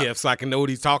to help you out. O'Kiff so I can know what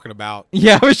he's talking about.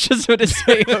 Yeah, I was just going to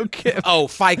say, okay. Oh,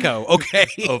 FICO. Okay.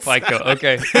 Oh, FICO.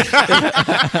 Okay.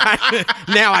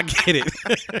 Now I get it.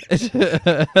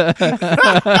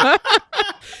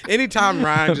 Anytime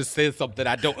Ryan just says something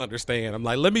I don't understand, I'm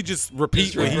like, let me just repeat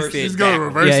Just what he reverse said. it. Just go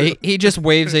backwards. reverse Yeah, it. he just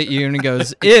waves at you and he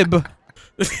goes, Ib.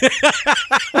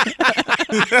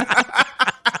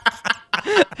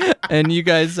 And you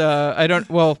guys,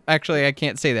 actually, I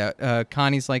can't say that.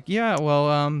 Connie's like, yeah,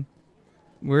 well,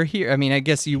 we're here. I mean, I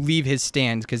guess you leave his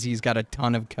stand because he's got a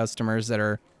ton of customers that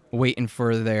are waiting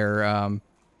for their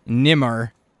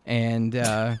Nimar and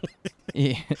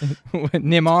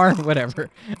Nimar, whatever.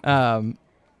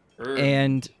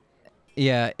 And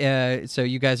yeah, so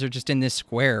you guys are just in this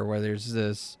square where there's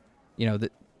this,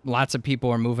 lots of people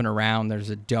are moving around. There's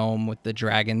a dome with the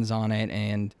dragons on it,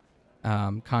 and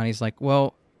Connie's like,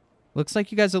 well, looks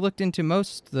like you guys have looked into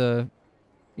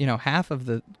half of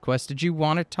the quest. Did you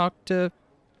want to talk to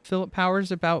Philip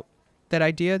Powers about that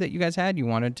idea that you guys had? You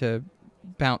wanted to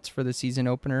bounce for the season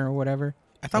opener or whatever?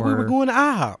 I thought we were going to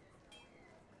IHOP.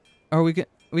 Or we can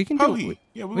do Pohe.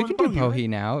 Yeah, we can do Pohe, Pohe right?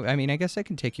 now. I mean, I guess I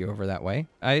can take you over that way.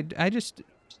 I just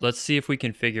Let's see if we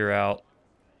can figure out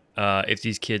if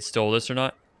these kids stole this or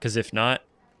not. Because if not,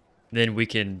 then we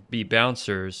can be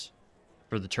bouncers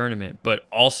for the tournament, but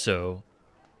also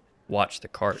watch the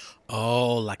cart.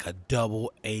 Oh, like a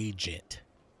double agent.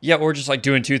 Yeah, or just like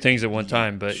doing two things at one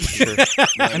time. But sure. Like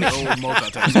old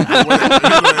multitasking.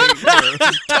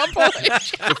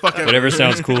 Whatever. Whatever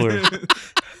sounds cooler.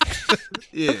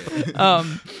 Yeah.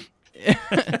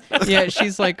 yeah,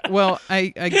 she's like, well,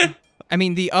 I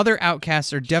mean, the other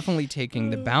outcasts are definitely taking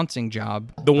the bouncing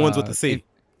job. The ones with the C.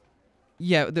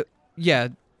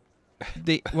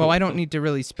 Well, I don't need to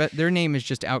really their name is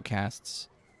just outcasts.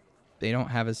 They don't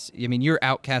have I mean, you're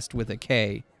outcast with a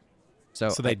K. So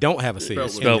they don't have a C.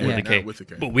 Spelled with Yeah. a K. Not with a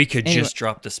K. But we could Anyway. just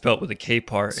drop the spelt with a K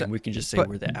part, So- and we can just say but-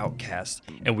 we're the outcast,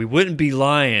 and we wouldn't be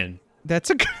lying. that's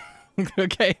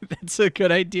okay. That's a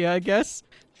good idea, I guess.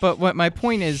 But what my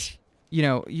point is, you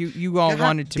all God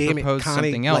wanted to damn it, propose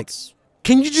Connie, something like, else.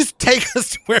 Can you just take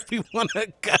us to where we want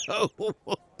to go?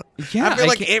 Yeah, I feel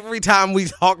like can- every time we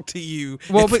talk to you,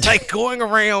 Well, it's but- like going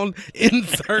around in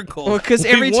circles. Well, 'cause We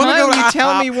every wanna go time to you tell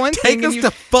IHOP, me one take thing and us you-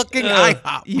 to fucking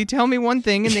IHOP. You tell me one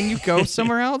thing and then you go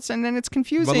somewhere else, and then it's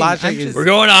confusing. Melage I'm is just- We're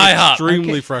going to IHOP.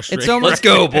 extremely Okay. frustrating. It's almost, Let's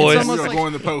go, it's boys. almost We're like-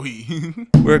 going to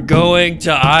Pohe. We're going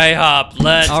to IHOP.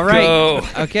 Let's all right. go.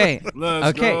 Okay. Let's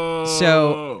Okay. go.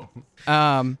 So,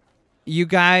 you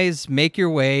guys make your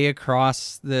way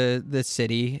across the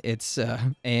city. It's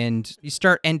and you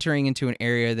start entering into an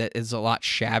area that is a lot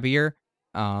shabbier.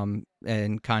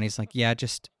 And Connie's like, yeah,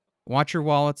 just watch your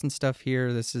wallets and stuff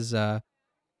here. This is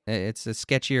it's a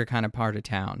sketchier kind of part of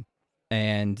town,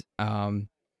 and I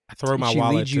throw my she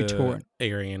wallet leads you to toward-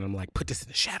 Arian. I'm like, put this in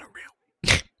the shadow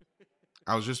realm.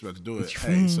 I was just about to do it.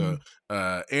 Hey, so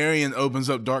Arian opens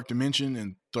up Dark Dimension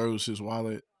and throws his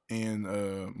wallet in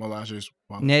Malage's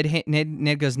wallet.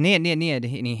 Ned goes, Ned, and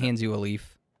he hands you a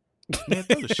leaf. Ned,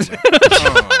 throw the shit out.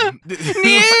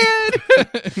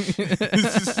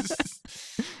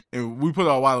 And we put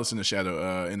our wallets in the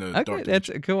shadow, in the dark Okay,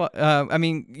 dimension. that's cool. I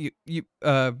mean, you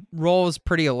Roll is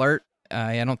pretty alert.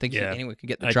 I don't think anyone could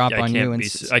get the drop on you. And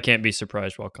I can't be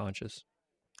surprised while conscious.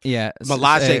 Yeah,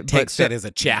 Melage takes that as a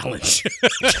challenge.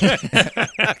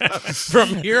 From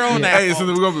here on out, Hey, so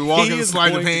we're gonna be walking, he is sleight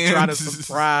of going to hand. try to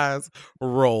surprise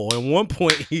Roll. At one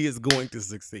point, he is going to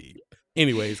succeed.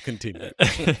 Anyways, continue.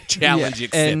 Challenge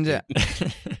accepted.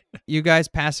 And you guys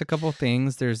pass a couple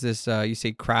things. There's this, you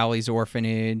say Crowley's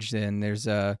Orphanage, and there's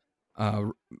a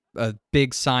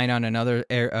big sign on another,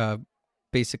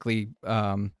 basically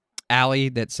alley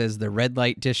that says the Red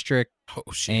Light District.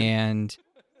 Oh shit! And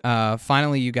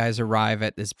finally, you guys arrive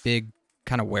at this big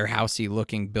kind of warehousey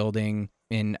looking building.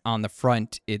 And on the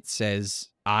front, it says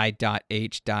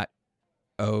I.H.O.P.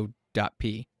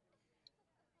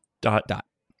 Dot.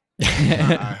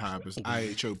 IHOP is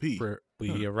IHOP.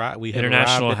 We arrived. We had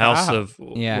International arrived at House the of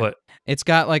what? It's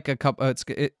got like a couple.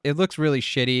 It looks really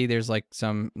shitty. There's like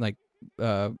some like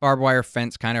barbed wire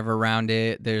fence kind of around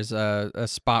it. There's a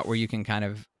spot where you can kind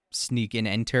of sneak and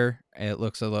enter. It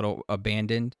looks a little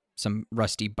abandoned. Some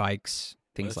rusty bikes,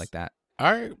 things like that.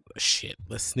 All right, shit.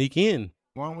 Let's sneak in.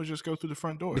 Why don't we just go through the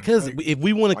front door? Because Like, if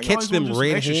we want why to you catch always wanna them do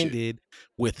some extra shit? red-handed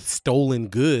with stolen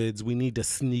goods, we need to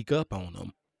sneak up on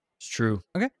them. It's true.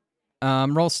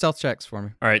 Roll stealth checks for me.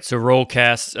 All right, so roll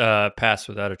cast pass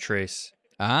without a trace.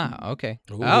 Okay.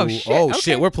 Ooh, Oh shit. Oh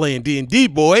shit! We're playing D&D,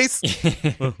 boys.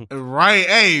 Right,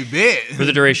 hey, bit. For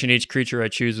the duration, each creature I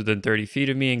choose within 30 feet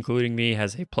of me, including me,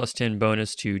 has a +10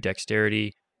 bonus to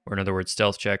dexterity, or in other words,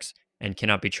 stealth checks, and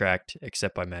cannot be tracked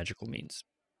except by magical means.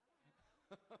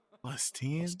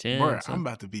 +10? +10, Bro, son. I'm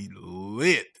about to be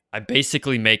lit. I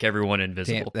basically make everyone Damn,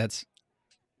 invisible. that's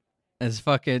as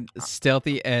fucking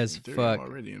stealthy as Dude, fuck. I'm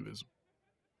already invisible.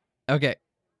 Okay,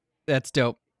 that's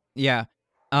dope. Yeah.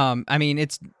 I mean,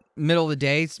 it's middle of the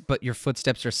day, but your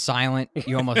footsteps are silent.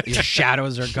 You almost your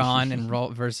shadows are gone, and Roll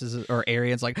versus or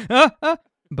Arian's like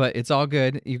but it's all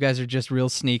good. You guys are just real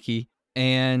sneaky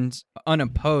and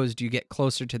unopposed. You get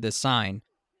closer to the sign,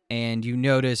 and you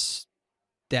notice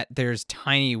that there's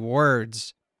tiny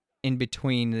words in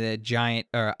between the giant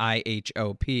or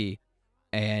IHOP,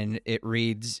 and it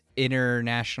reads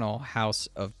International House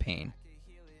of Pain.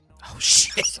 Oh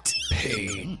shit!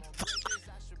 Pain.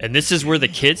 And this is where the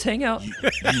kids hang out? You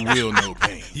will know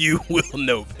pain. You will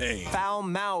know pain. Foul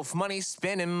mouth, money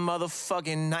spending,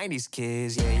 motherfucking 90s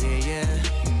kids. Yeah.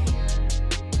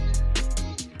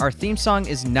 Our theme song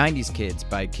is 90s Kids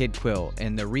by Kid Quill,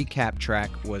 and the recap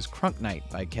track was Crunk Night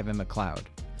by Kevin MacLeod.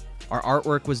 Our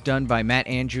artwork was done by Matt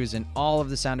Andrews, and all of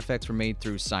the sound effects were made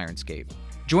through Sirenscape.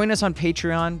 Join us on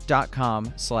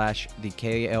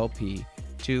patreon.com/theKLP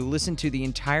to listen to the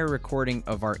entire recording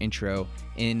of our intro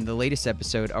in the latest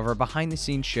episode of our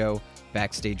behind-the-scenes show,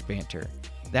 Backstage Banter.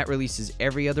 That releases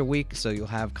every other week, so you'll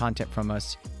have content from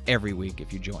us every week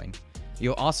if you join.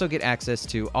 You'll also get access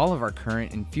to all of our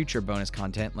current and future bonus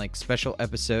content, like special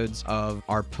episodes of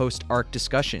our post-arc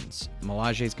discussions,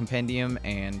 Malage's Compendium,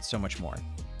 and so much more.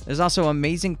 There's also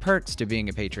amazing perks to being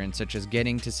a patron, such as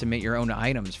getting to submit your own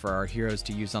items for our heroes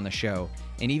to use on the show,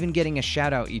 and even getting a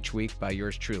shout-out each week by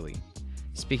yours truly.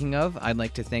 Speaking of, I'd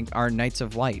like to thank our Knights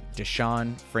of Light,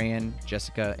 Deshaun, Fran,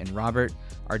 Jessica, and Robert,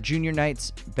 our junior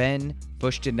Knights, Ben,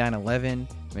 Bush did 9/11,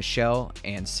 Michelle,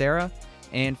 and Sarah,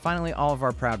 and finally all of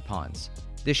our proud pawns.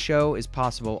 This show is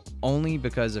possible only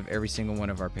because of every single one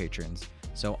of our patrons,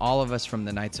 so all of us from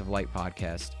the Knights of Light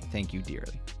podcast, thank you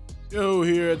dearly. Yo,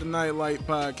 here at the Nightlight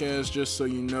Podcast, just so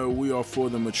you know, we are for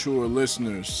the mature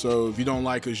listeners. So if you don't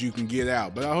like us, you can get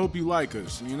out. But I hope you like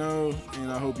us, you know,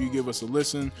 and I hope you give us a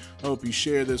listen. I hope you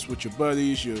share this with your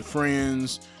buddies, your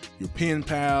friends, your pen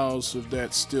pals, if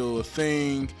that's still a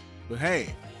thing. But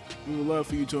hey, we would love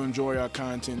for you to enjoy our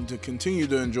content, to continue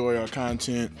to enjoy our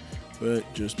content, but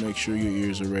just make sure your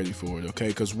ears are ready for it, okay?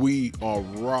 Because we are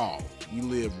raw. We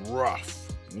live rough.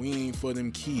 We ain't for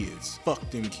them kids. Fuck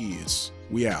them kids.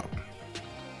 We out.